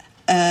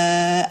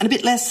 And a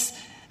bit less...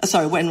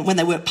 when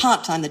they work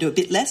part-time, they do a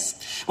bit less.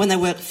 When they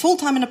work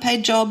full-time in a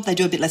paid job, they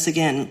do a bit less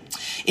again.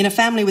 In a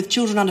family with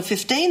children under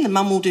 15, the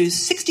mum will do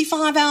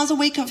 65 hours a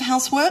week of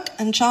housework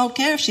and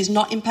childcare if she's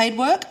not in paid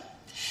work,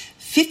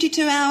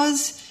 52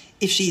 hours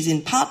if she's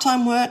in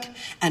part-time work,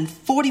 and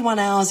 41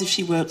 hours if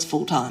she works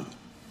full-time.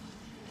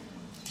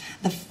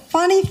 The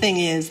funny thing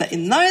is that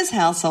in those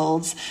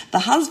households,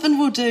 the husband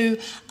will do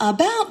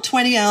about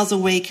 20 hours a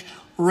week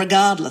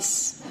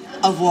regardless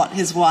of what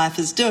his wife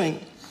is doing.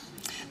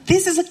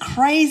 This is a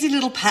crazy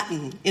little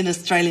pattern in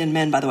Australian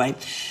men, by the way.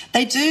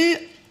 They do,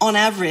 on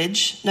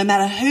average, no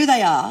matter who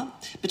they are,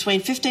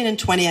 between 15 and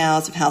 20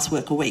 hours of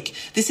housework a week.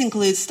 This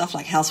includes stuff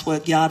like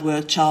housework, yard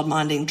work,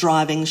 childminding,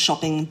 driving,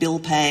 shopping, bill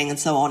paying, and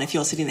so on, if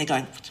you're sitting there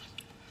going...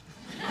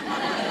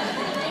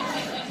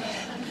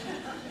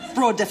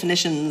 Broad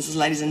definitions,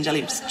 ladies and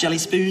jelly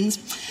spoons.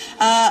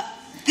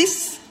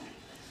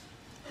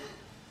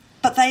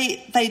 But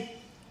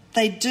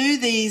they do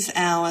these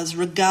hours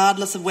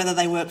regardless of whether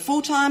they work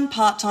full-time,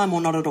 part-time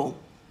or not at all.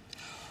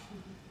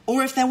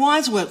 Or if their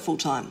wives work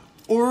full-time.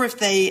 Or if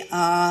their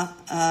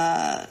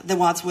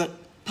wives work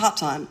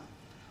part-time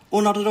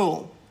or not at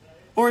all.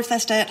 Or if they're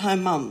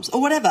stay-at-home mums or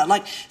whatever.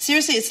 Like,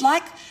 seriously, it's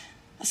like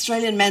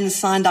Australian men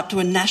signed up to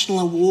a national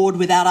award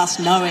without us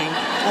knowing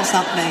or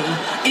something.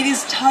 It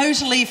is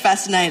totally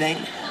fascinating.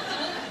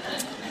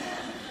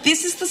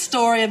 This is the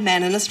story of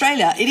men in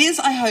Australia. It is,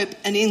 I hope,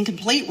 an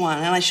incomplete one,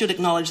 and I should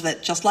acknowledge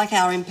that just like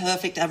our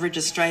imperfect average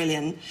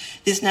Australian,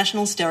 this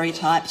national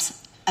stereotype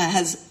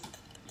has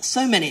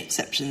so many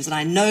exceptions, and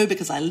I know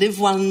because I live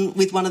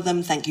with one of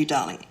them, thank you,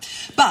 darling.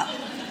 But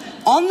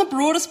on the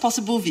broadest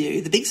possible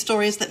view, the big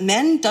story is that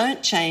men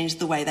don't change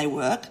the way they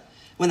work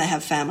when they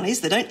have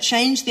families. They don't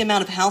change the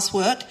amount of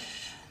housework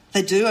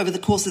they do over the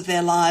course of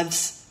their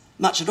lives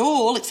much at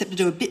all, except to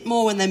do a bit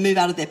more when they move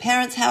out of their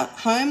parents'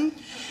 home,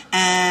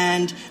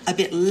 and a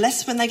bit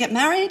less when they get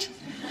married,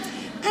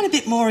 and a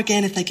bit more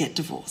again if they get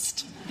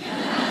divorced.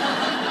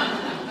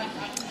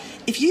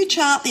 If you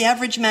chart the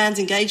average man's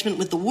engagement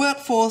with the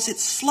workforce, it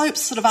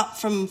slopes sort of up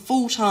from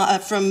full-time,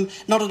 from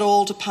not at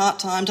all to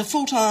part-time to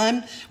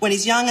full-time when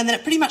he's young, and then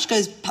it pretty much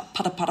goes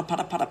putter, putter,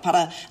 putter, putter,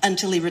 putter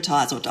until he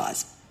retires or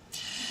dies.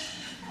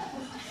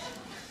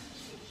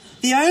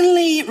 The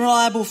only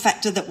reliable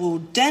factor that will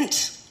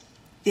dent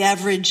the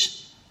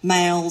average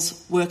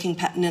male's working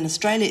pattern in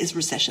Australia is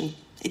recession.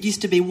 It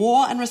used to be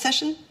war and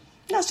recession.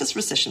 Now it's just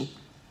recession.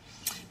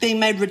 Being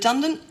made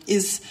redundant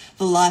is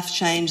the life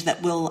change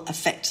that will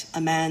affect a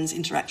man's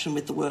interaction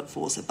with the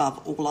workforce above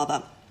all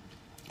other.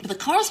 But the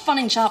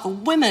corresponding chart for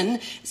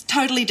women is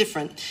totally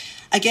different.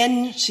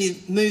 Again,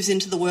 she moves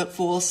into the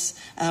workforce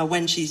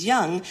when she's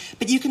young,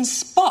 but you can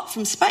spot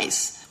from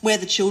space where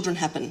the children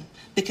happen,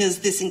 because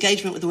this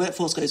engagement with the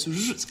workforce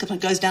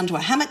goes down to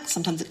a hammock.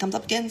 Sometimes it comes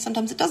up again,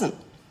 sometimes it doesn't.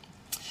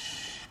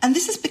 And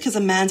this is because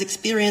a man's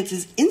experience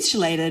is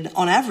insulated,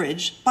 on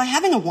average, by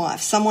having a wife,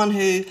 someone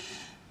who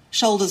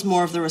shoulders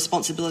more of the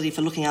responsibility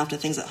for looking after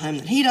things at home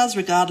than he does,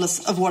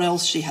 regardless of what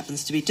else she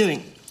happens to be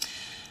doing.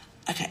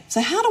 Okay, so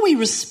how do we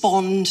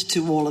respond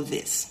to all of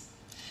this?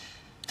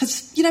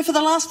 Because, for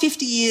the last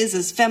 50 years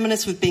as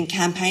feminists, we've been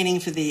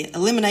campaigning for the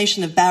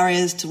elimination of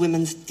barriers to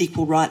women's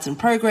equal rights and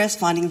progress,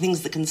 finding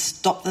things that can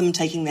stop them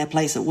taking their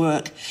place at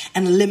work,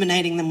 and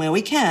eliminating them where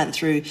we can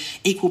through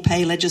equal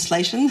pay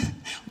legislation,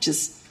 which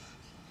is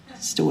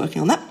still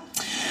working on that,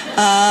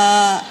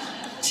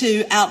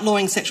 to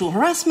outlawing sexual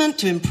harassment,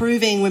 to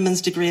improving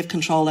women's degree of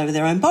control over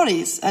their own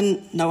bodies.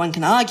 And no one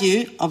can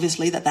argue,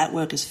 obviously, that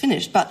work is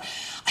finished. But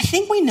I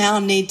think we now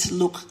need to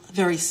look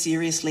very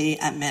seriously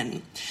at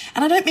men.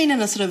 And I don't mean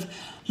in a sort of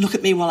look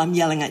at me while I'm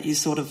yelling at you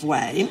sort of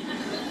way.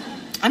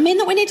 I mean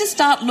that we need to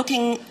start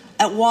looking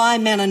at why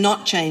men are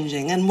not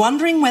changing and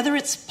wondering whether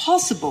it's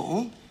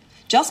possible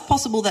just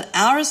possible that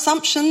our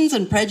assumptions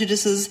and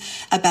prejudices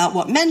about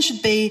what men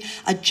should be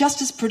are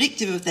just as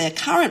predictive of their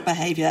current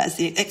behaviour as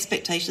the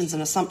expectations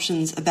and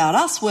assumptions about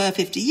us were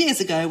 50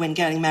 years ago when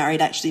getting married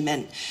actually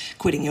meant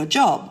quitting your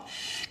job.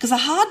 Because the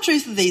hard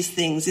truth of these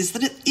things is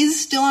that it is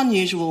still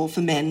unusual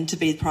for men to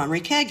be primary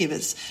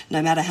caregivers,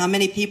 no matter how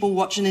many people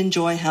watch and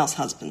enjoy house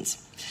husbands.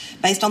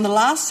 Based on the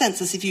last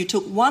census, if you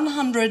took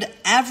 100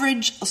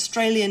 average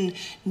Australian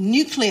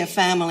nuclear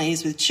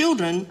families with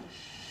children,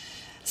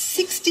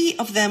 60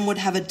 of them would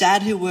have a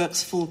dad who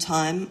works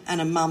full-time and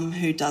a mum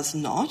who does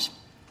not.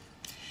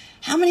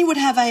 How many would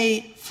have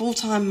a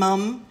full-time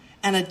mum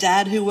and a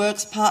dad who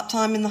works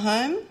part-time in the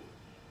home?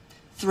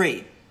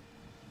 3.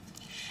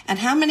 And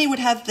how many would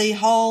have the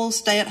whole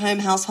stay-at-home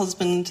house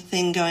husband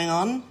thing going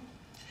on?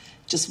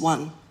 Just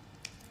 1.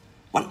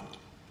 1.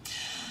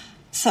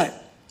 So,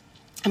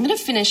 I'm going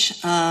to finish,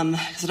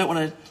 because I don't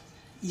want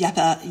to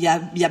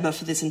yabber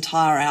for this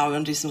entire hour. We're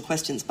going to do some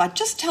questions, by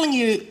just telling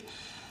you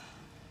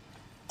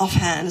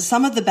offhand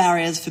some of the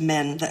barriers for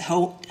men that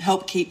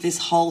help keep this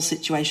whole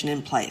situation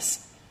in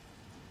place.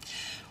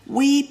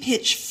 We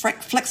pitch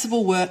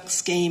flexible work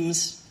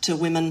schemes to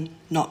women,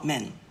 not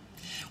men.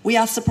 We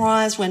are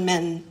surprised when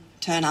men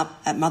turn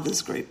up at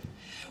mothers' group.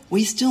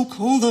 We still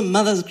call them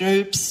mothers'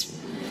 groups.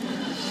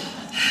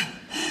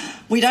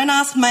 We don't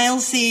ask male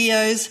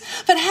CEOs,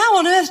 but how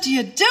on earth do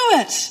you do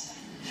it?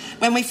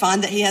 When we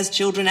find that he has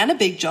children and a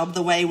big job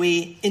the way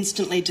we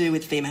instantly do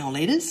with female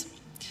leaders.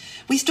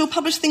 We still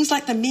publish things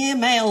like the Mere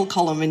Male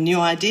column in New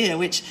Idea,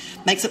 which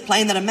makes it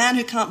plain that a man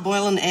who can't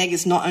boil an egg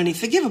is not only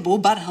forgivable,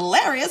 but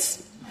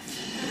hilarious.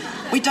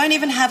 We don't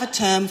even have a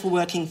term for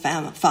working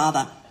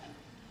father,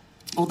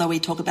 although we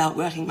talk about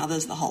working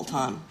mothers the whole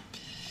time.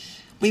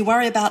 We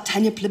worry about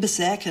Tanya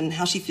Plibersek and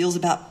how she feels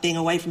about being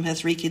away from her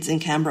 3 kids in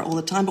Canberra all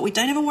the time, but we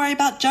don't ever worry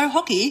about Joe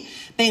Hockey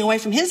being away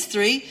from his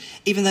 3,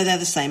 even though they're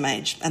the same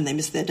age and they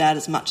miss their dad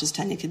as much as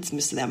Tanya kids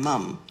miss their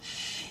mum.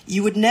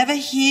 You would never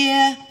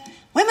hear,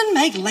 "Women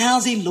make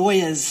lousy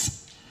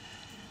lawyers,"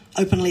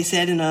 openly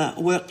said in a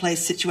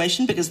workplace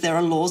situation, because there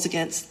are laws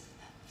against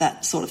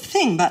that sort of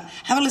thing. But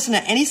have a listen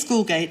at any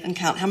school gate and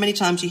count how many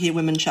times you hear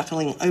women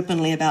chuckling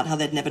openly about how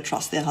they'd never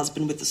trust their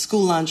husband with the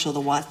school lunch or the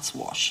whites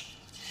wash.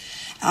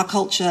 Our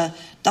culture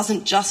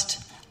doesn't just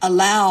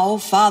allow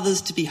fathers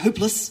to be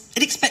hopeless,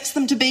 it expects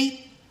them to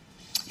be,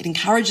 it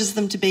encourages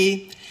them to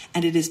be,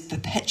 and it is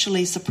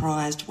perpetually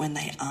surprised when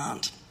they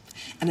aren't.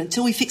 And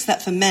until we fix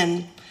that for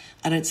men,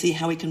 I don't see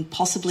how we can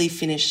possibly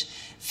finish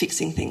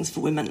fixing things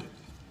for women.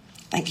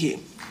 Thank you.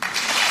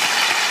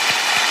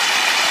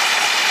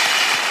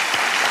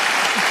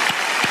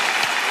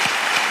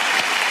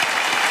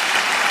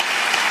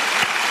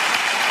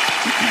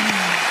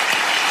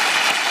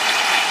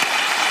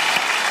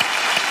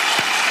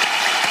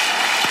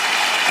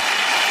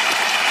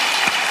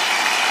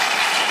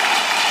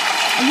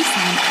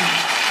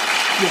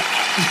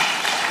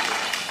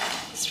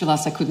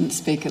 Realised I couldn't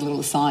speak a little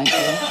aside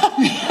there.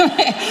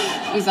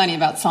 It was only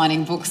about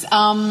signing books.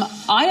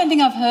 I don't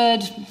think I've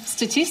heard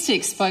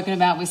statistics spoken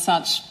about with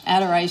such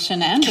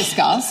adoration and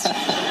disgust.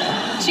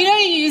 Do you know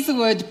you use the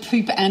word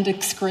poop and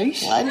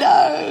excrete? I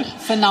know.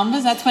 For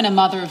numbers, that's when a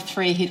mother of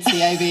 3 hits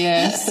the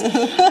ABS.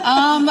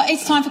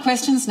 It's time for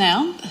questions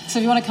now. So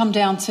if you want to come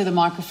down to the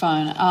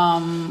microphone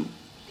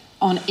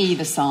on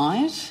either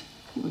side.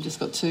 We've just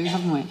got 2,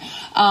 haven't we?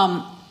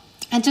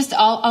 And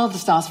I'll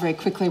just ask very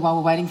quickly while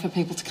we're waiting for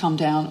people to come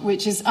down,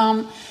 which is,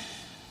 how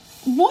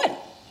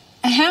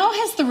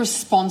has the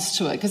response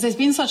to it, because there's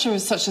been such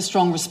a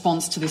strong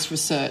response to this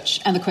research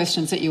and the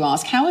questions that you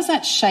ask, how has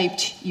that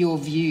shaped your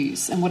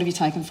views and what have you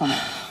taken from it?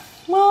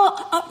 Well,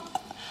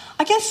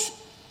 I guess,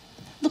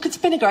 look, it's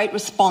been a great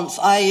response.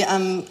 I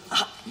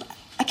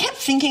kept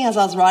thinking as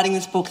I was writing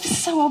this book, this is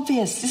so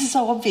obvious,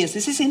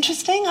 is this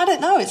interesting? I don't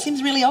know, it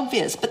seems really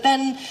obvious. But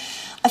then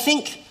I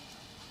think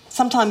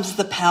sometimes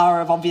the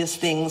power of obvious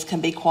things can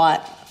be quite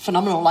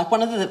phenomenal. Like,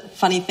 one of the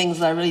funny things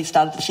that I really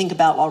started to think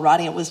about while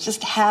writing it was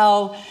just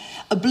how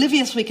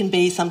oblivious we can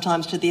be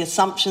sometimes to the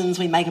assumptions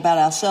we make about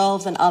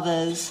ourselves and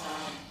others,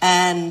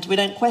 and we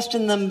don't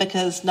question them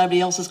because nobody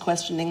else is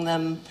questioning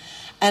them.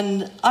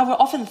 And I would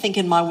often think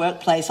in my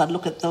workplace, I'd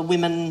look at the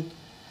women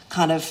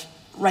kind of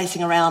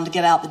racing around to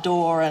get out the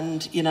door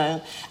and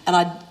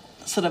I'd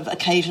sort of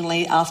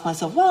occasionally ask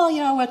myself, well,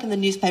 I work in the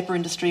newspaper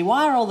industry.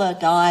 Why are all the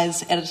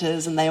guys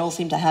editors and they all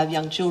seem to have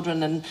young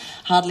children, and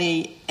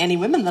hardly any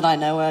women that I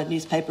know are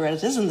newspaper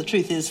editors? And the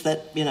truth is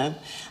that,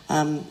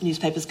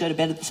 newspapers go to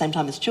bed at the same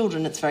time as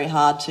children. It's very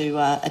hard to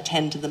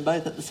attend to them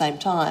both at the same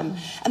time.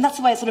 And that's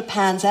the way it sort of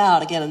pans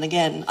out again and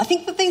again. I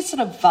think that these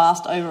sort of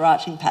vast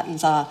overarching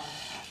patterns are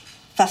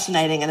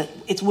fascinating, and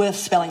it's worth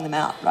spelling them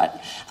out, right?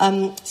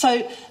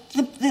 So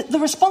the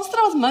response that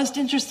I was most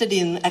interested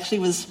in actually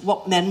was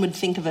what men would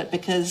think of it,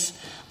 because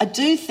I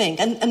do think,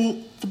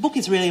 and the book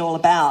is really all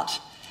about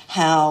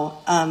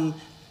how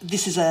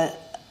this is a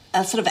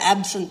sort of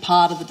absent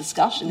part of the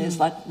discussion, is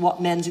like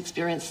what men's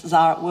experiences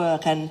are at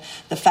work, and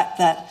the fact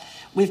that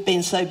we've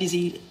been so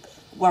busy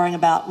worrying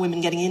about women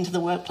getting into the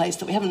workplace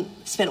that we haven't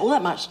spent all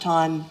that much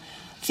time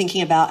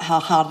thinking about how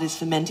hard it is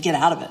for men to get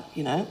out of it,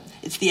 you know.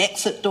 It's the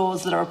exit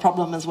doors that are a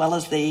problem as well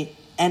as the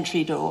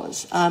entry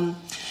doors. And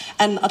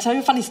I'll tell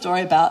you a funny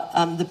story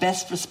about the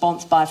best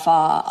response by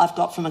far I've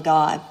got from a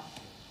guy.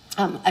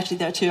 Actually,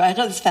 there are two. I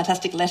got this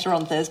fantastic letter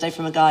on Thursday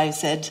from a guy who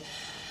said,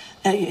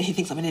 he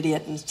thinks I'm an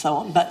idiot and so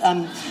on, but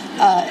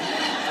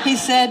he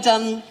said,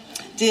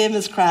 "Dear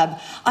Ms Crabb,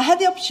 I had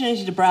the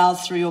opportunity to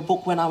browse through your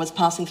book when I was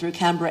passing through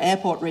Canberra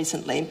Airport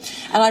recently,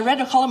 and I read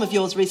a column of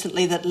yours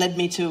recently that led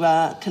me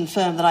to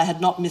confirm that I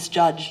had not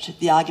misjudged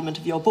the argument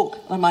of your book."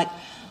 And I'm like,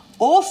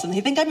 awesome.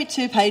 He then gave me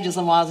 2 pages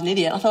on why I was an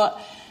idiot. I thought,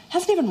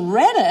 hasn't even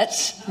read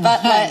it,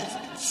 but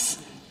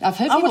I've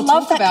heard I would people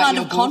love talk that about kind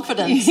your of book.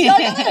 confidence. Yeah,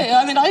 I know.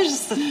 I mean, I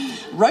just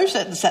wrote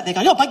it and sat there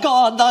going, oh my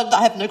God,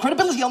 I have no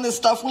credibility on this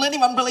stuff. Will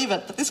anyone believe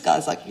it? But this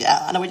guy's like,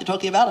 yeah, I know what you're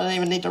talking about. I don't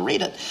even need to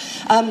read it.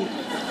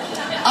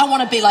 I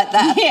want to be like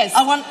that. Yes.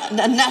 I want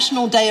a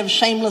National Day of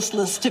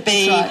Shamelessness to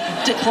be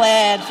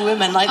declared for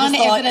women. Like,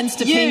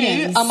 unevidenced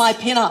opinions. You are my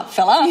pin-up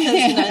fella.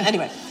 You know,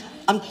 anyway.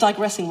 I'm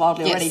digressing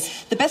wildly already.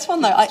 The best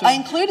one, though, I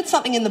included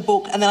something in the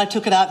book and then I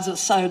took it out because it was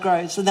so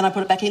gross, and then I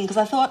put it back in because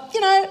I thought, you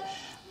know,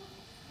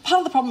 part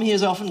of the problem here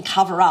is we often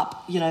cover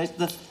up, you know,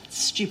 the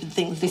stupid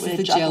things that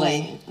we're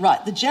juggling. Jelly.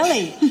 Right, the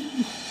jelly.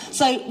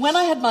 So when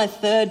I had my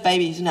 3rd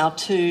baby, who's now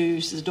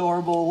 2, she's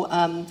adorable,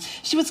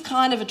 she was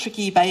kind of a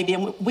tricky baby,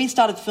 and we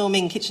started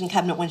filming Kitchen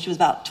Cabinet when she was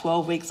about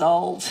 12 weeks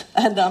old.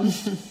 And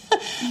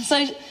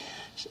so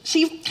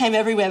she came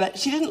everywhere, but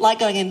she didn't like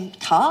going in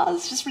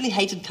cars. She just really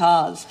hated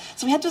cars.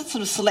 So we had to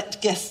sort of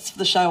select guests for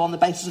the show on the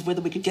basis of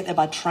whether we could get there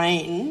by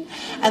train.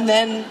 And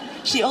then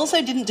she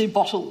also didn't do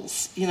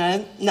bottles, you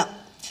know, no.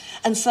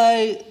 And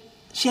so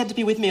she had to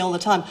be with me all the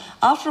time.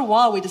 After a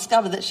while, we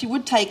discovered that she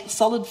would take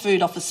solid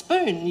food off a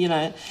spoon, you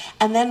know,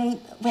 and then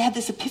we had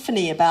this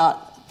epiphany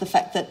about the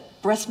fact that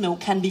breast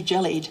milk can be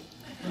jellied.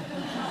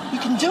 You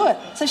can do it.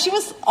 So she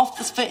was off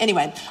the spoon.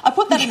 Anyway, I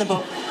put that in the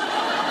book.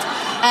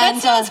 And,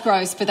 that sounds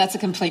gross, but that's a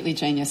completely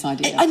genius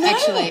idea. I know.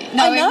 Actually,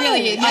 no, I know, it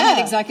really is. yeah. I had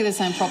exactly the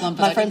same problem.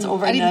 But my friends are all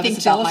very nervous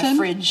about gelatin. my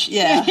fridge.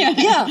 Yeah.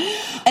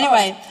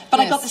 Anyway, but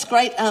I got this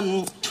great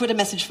Twitter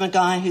message from a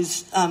guy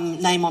whose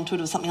name on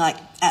Twitter was something like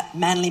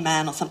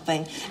 @manlyman or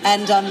something,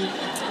 and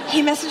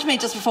he messaged me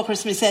just before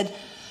Christmas. He said,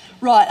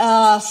 "Right,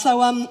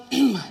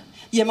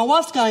 yeah, my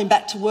wife's going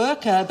back to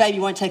work. Baby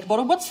won't take a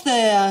bottle. What's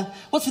the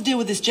deal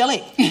with this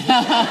jelly?"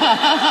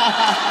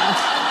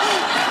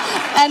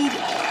 And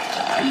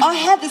I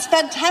had this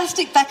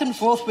fantastic back and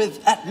forth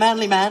with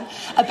 @manlyman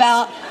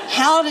about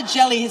how to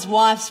jelly his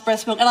wife's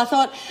breast milk, and I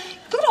thought,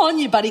 good on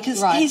you, buddy,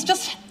 because he's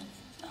just,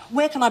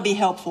 where can I be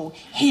helpful?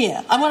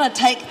 Here, I want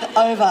to take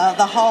over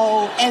the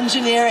whole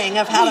engineering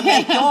of how to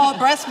make your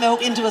breast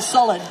milk into a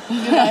solid,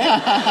 you know?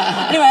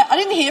 Anyway, I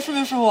didn't hear from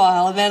him for a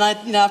while, and then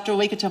after a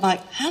week or two, I'm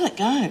like, how'd it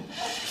go?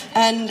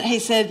 And he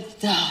said,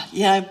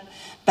 you know,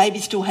 baby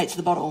still hates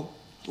the bottle.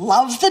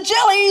 Loves the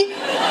jelly.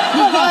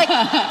 I'm like,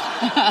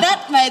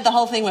 that made the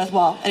whole thing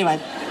worthwhile. Anyway.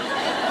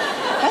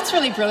 That's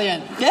really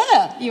brilliant.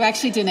 Yeah. You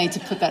actually do need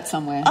to put that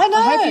somewhere. I know.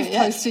 I hope you've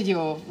posted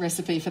your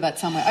recipe for that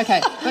somewhere.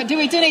 Okay, but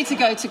we do need to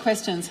go to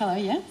questions. Hello,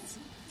 yes?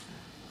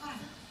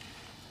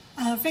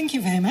 Thank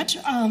you very much.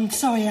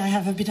 Sorry, I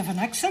have a bit of an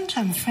accent.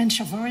 I'm French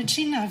of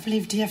origin. I've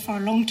lived here for a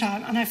long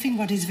time, and I think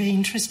what is very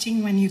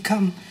interesting when you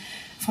come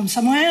from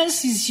somewhere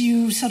else is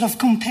you sort of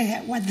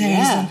compare what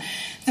there is. And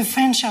the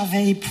French are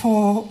very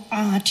pro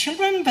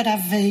children, but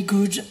have very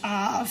good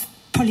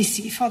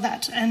policy for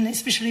that, and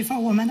especially for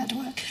women at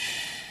work.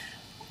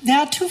 There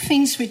are 2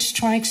 things which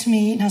strikes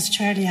me in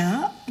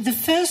Australia. The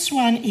first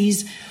one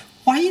is,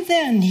 why is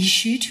there an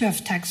issue to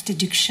have tax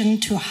deduction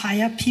to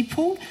hire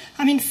people?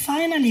 I mean,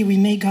 finally we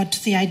may got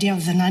to the idea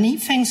of the nanny,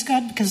 thanks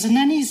God, because the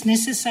nanny is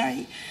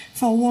necessary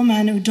for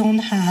women who don't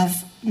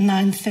have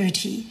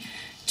 9:30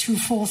 to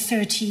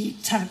 4:30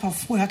 type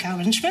of work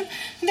arrangement.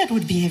 And that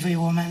would be every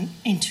woman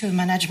into a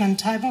management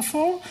type of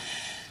role.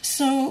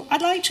 So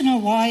I'd like to know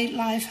why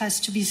life has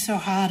to be so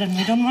hard, and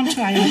we don't want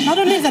to hire not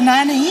only the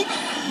nanny,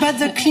 but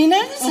the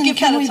cleaners. We'll give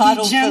that a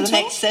title for the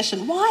next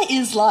session. Why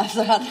is life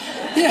so hard?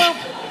 Yeah.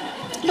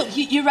 Well, look,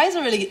 you raise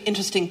a really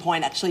interesting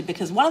point, actually,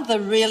 because one of the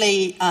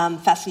really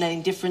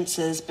fascinating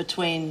differences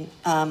between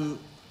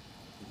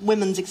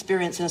women's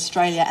experience in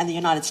Australia and the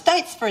United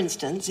States, for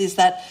instance, is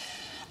that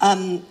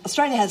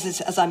Australia has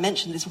this, as I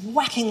mentioned, this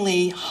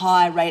whackingly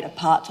high rate of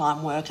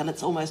part-time work, and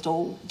it's almost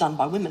all done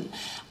by women.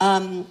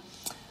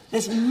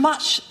 There's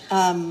much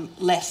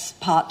less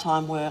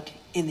part-time work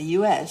in the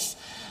US.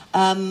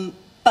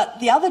 But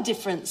the other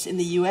difference in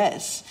the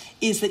US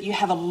is that you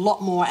have a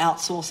lot more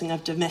outsourcing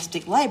of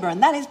domestic labour,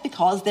 and that is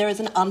because there is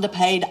an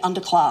underpaid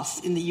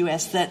underclass in the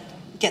US that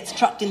gets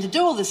trucked in to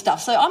do all this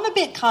stuff. So I'm a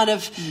bit kind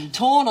of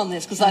torn on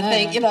this, because I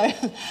think, you know,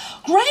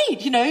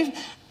 great, you know,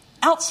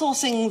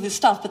 outsourcing this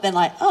stuff, but then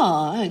like,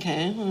 oh,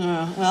 okay,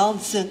 well,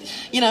 it's,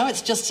 you know,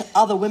 it's just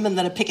other women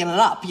that are picking it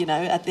up, you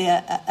know, at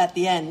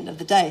the end of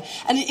the day.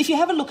 And if you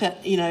have a look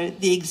at, you know,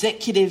 the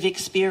executive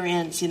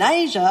experience in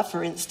Asia,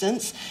 for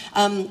instance,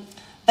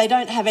 they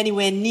don't have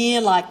anywhere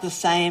near like the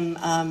same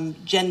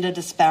gender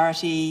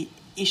disparity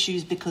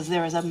issues because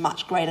there is a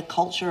much greater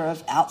culture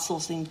of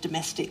outsourcing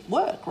domestic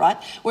work, right?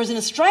 Whereas in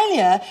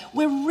Australia,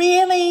 we're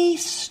really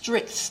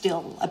strict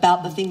still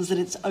about the things that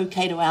it's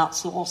okay to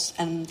outsource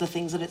and the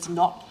things that it's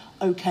not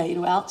okay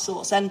to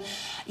outsource. And,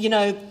 you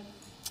know,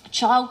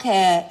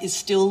 childcare is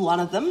still one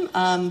of them.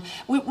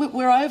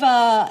 We're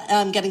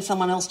over getting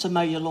someone else to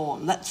mow your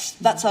lawn.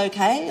 That's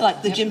okay.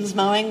 Like the gym's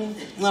mowing,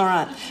 all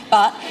right.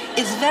 But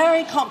it's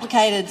very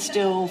complicated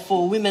still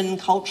for women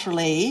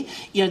culturally,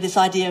 you know, this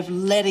idea of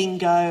letting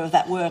go of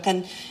that work.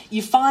 And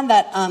you find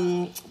that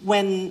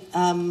when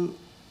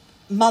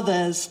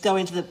mothers go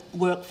into the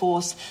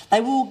workforce,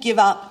 they will give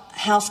up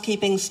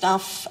housekeeping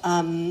stuff,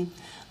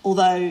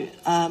 although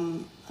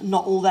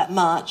not all that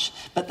much,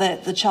 but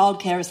the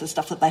childcare is the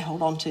stuff that they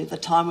hold on to, the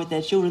time with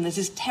their children. There's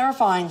this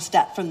terrifying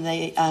stat from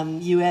the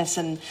US,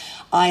 and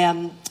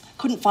I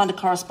couldn't find a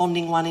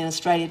corresponding one in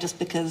Australia just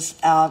because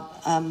our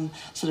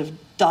sort of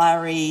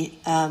diary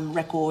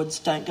records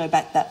don't go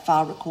back that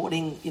far,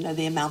 recording, you know,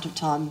 the amount of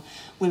time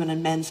women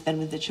and men spend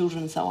with their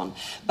children and so on.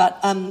 But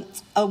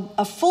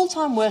a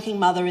full-time working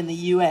mother in the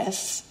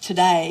US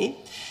today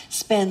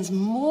spends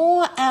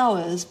more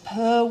hours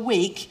per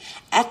week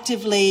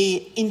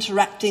actively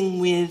interacting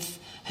with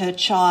her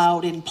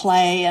child in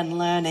play and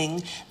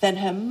learning than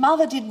her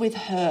mother did with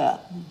her,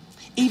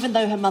 even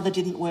though her mother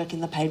didn't work in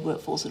the paid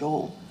workforce at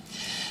all.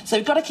 So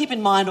we've got to keep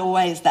in mind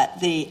always that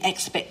the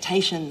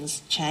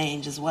expectations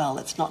change as well.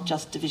 It's not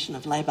just division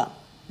of labour.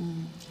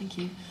 Thank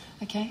you.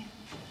 Okay.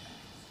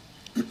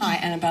 Hi,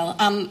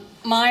 Annabelle.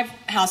 My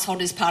household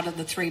is part of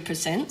the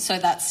 3%, so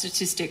that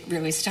statistic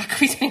really stuck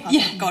with me.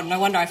 Yeah. God, no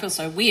wonder I feel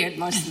so weird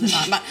most of the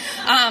time. But,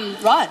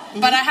 right. Mm-hmm.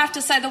 But I have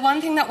to say the one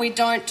thing that we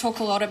don't talk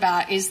a lot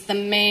about is the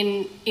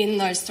men in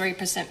those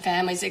 3%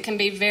 families. It can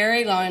be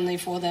very lonely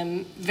for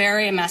them,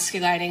 very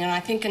emasculating, and I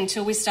think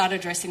until we start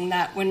addressing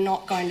that, we're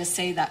not going to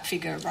see that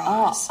figure rise.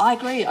 Oh, I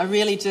agree. I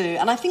really do.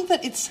 And I think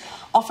that it's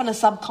often a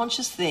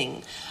subconscious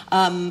thing.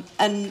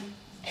 And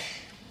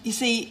you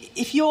see,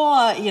 if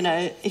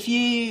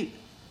you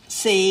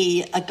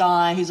see a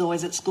guy who's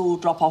always at school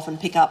drop off and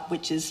pick up,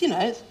 which is, you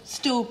know,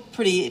 still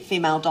pretty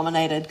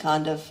female-dominated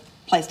kind of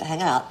place to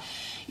hang out,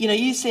 you know,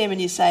 you see him and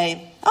you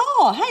say,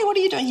 oh, hey, what are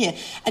you doing here?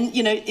 And,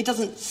 you know, it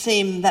doesn't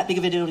seem that big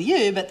of a deal to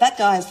you, but that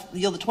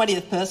you're the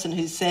 20th person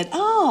who's said,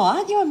 oh,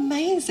 aren't you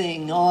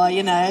amazing? Or,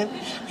 you know,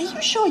 are you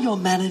sure you're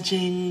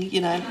managing, you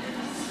know?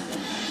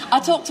 I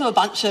talked to a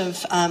bunch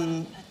of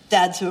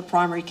dads who are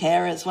primary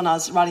carers when I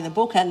was writing the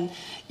book, and,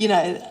 you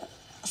know,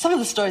 some of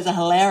the stories are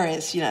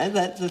hilarious, you know,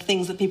 the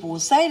things that people will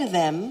say to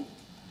them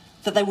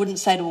that they wouldn't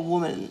say to a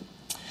woman.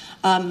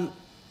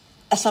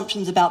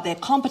 Assumptions about their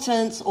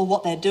competence or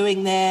what they're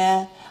doing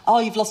there. Oh,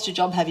 you've lost your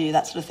job, have you?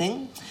 That sort of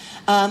thing.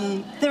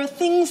 There are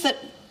things that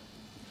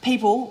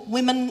people,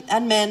 women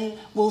and men,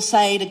 will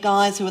say to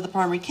guys who are the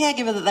primary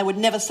caregiver that they would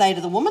never say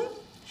to the woman.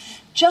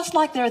 Just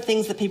like there are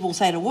things that people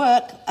say to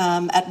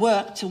at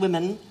work to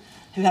women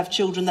who have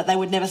children that they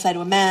would never say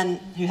to a man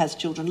who has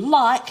children,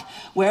 like,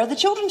 where are the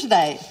children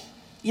today?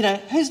 You know,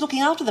 who's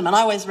looking after them? And I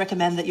always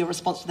recommend that your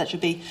response to that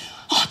should be,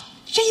 oh,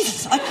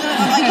 Jesus, I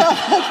can't.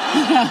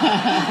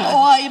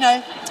 Or, you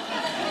know,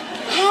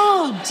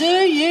 how do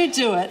you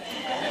do it?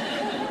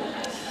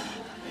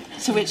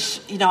 To which,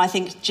 you know, I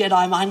think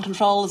Jedi mind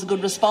control is a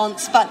good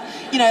response. But,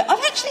 you know,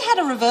 I've actually had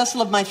a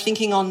reversal of my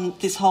thinking on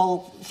this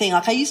whole thing.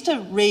 Like, I used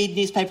to read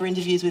newspaper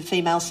interviews with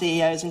female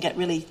CEOs and get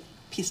really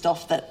pissed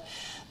off that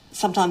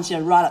sometimes, you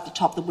know, right at the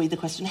top there'll be the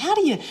question,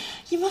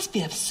 you must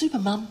be a super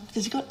mum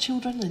because you've got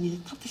children and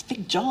you've got this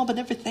big job and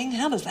everything.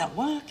 How does that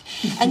work?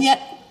 And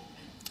yet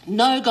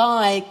no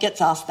guy gets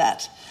asked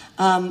that.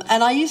 And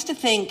I used to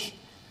think,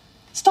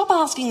 stop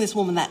asking this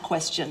woman that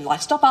question.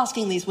 Like, stop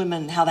asking these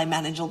women how they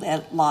manage all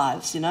their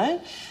lives, you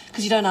know,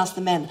 because you don't ask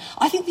the men.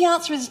 I think the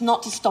answer is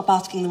not to stop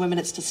asking the women,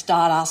 it's to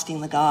start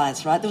asking the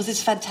guys, right? There was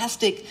this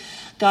fantastic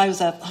guy who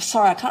was I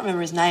can't remember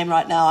his name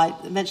right now.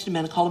 I mentioned him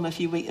in a column a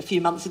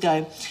few months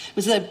ago. He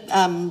was the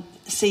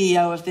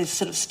CEO of this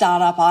sort of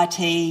startup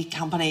IT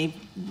company,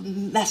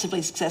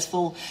 massively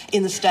successful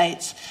in the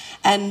States.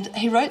 And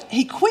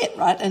he quit,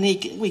 right? And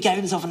we gave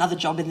himself another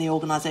job in the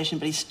organisation,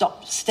 but he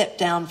stepped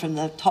down from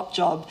the top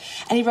job.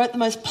 And he wrote the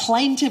most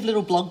plaintive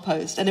little blog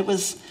post. And it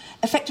was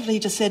effectively, he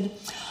just said,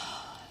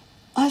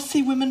 I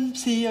see women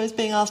CEOs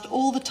being asked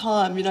all the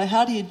time, you know,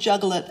 how do you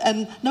juggle it?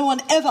 And no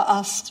one ever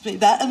asks me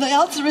that. And the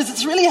answer is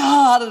it's really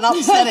hard and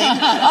upsetting.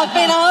 I've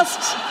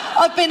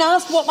been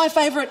asked what my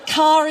favourite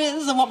car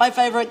is and what my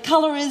favourite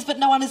colour is, but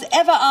no one has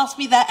ever asked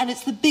me that, and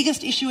it's the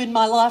biggest issue in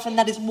my life, and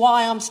that is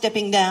why I'm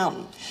stepping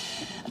down.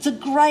 It's a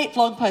great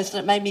blog post,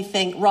 and it made me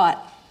think, right,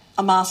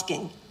 I'm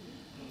asking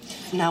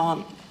from now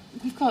on.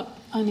 We've got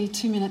only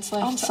 2 minutes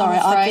left. I'm sorry,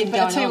 I'm afraid, I've been but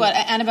I'll going tell you on. what,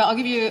 Annabelle, I'll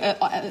give you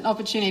an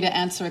opportunity to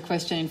answer a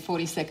question in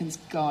 40 seconds.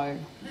 Go.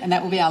 And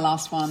that will be our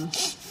last one.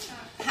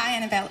 Hi,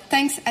 Annabelle.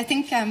 Thanks. I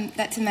think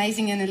that's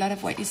amazing, and a lot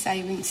of what you're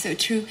saying is so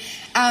true.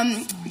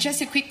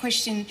 Just a quick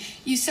question.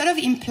 You sort of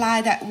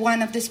imply that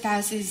one of the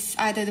spouses,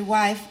 either the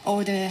wife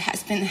or the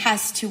husband,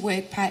 has to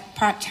work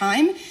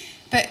part-time.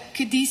 But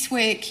could this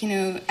work,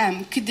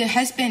 could the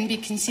husband be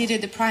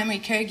considered the primary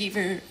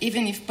caregiver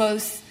even if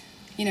both,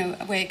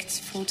 worked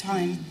full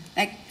time?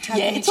 Like, how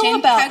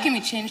can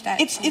we change that?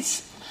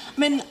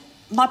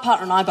 My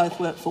partner and I both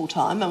work full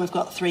time, and we've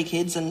got 3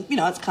 kids, and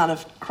it's kind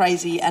of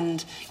crazy.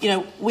 And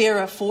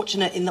we're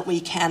fortunate in that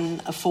we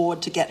can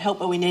afford to get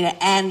help where we need it,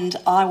 and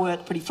I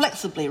work pretty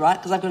flexibly, right?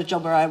 Because I've got a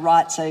job where I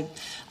write, so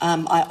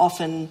I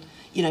often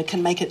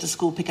can make it to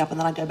school pickup, and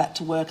then I go back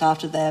to work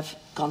after they've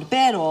gone to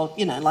bed, or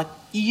you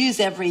use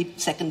every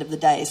second of the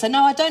day. So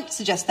no, I don't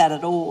suggest that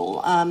at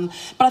all.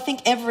 But I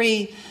think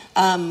every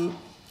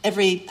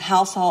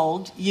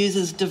household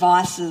uses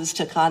devices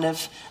to kind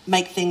of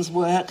make things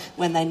work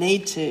when they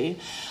need to.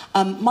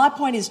 My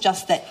point is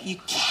just that you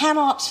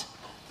cannot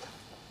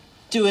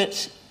do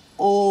it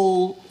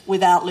all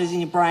without losing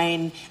your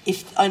brain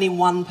if only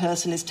one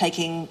person is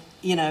taking,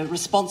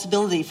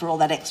 responsibility for all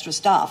that extra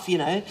stuff.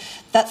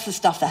 That's the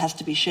stuff that has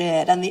to be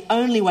shared. And the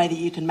only way that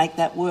you can make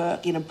that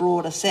work in a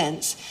broader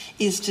sense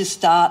is to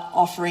start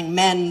offering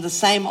men the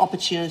same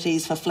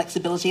opportunities for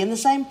flexibility and the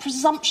same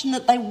presumption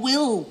that they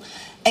will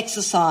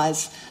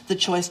exercise the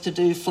choice to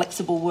do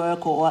flexible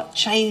work or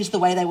change the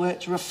way they work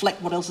to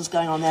reflect what else is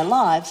going on in their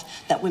lives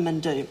that women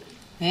do.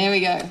 There we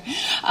go.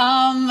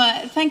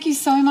 Thank you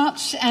so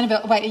much,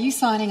 Annabelle. Wait, are you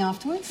signing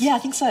afterwards? Yeah, I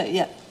think so,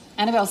 yeah.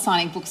 Annabelle's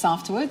signing books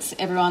afterwards.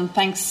 Everyone,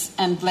 thanks,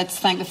 and let's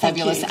thank the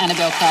fabulous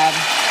Annabelle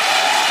Crabb.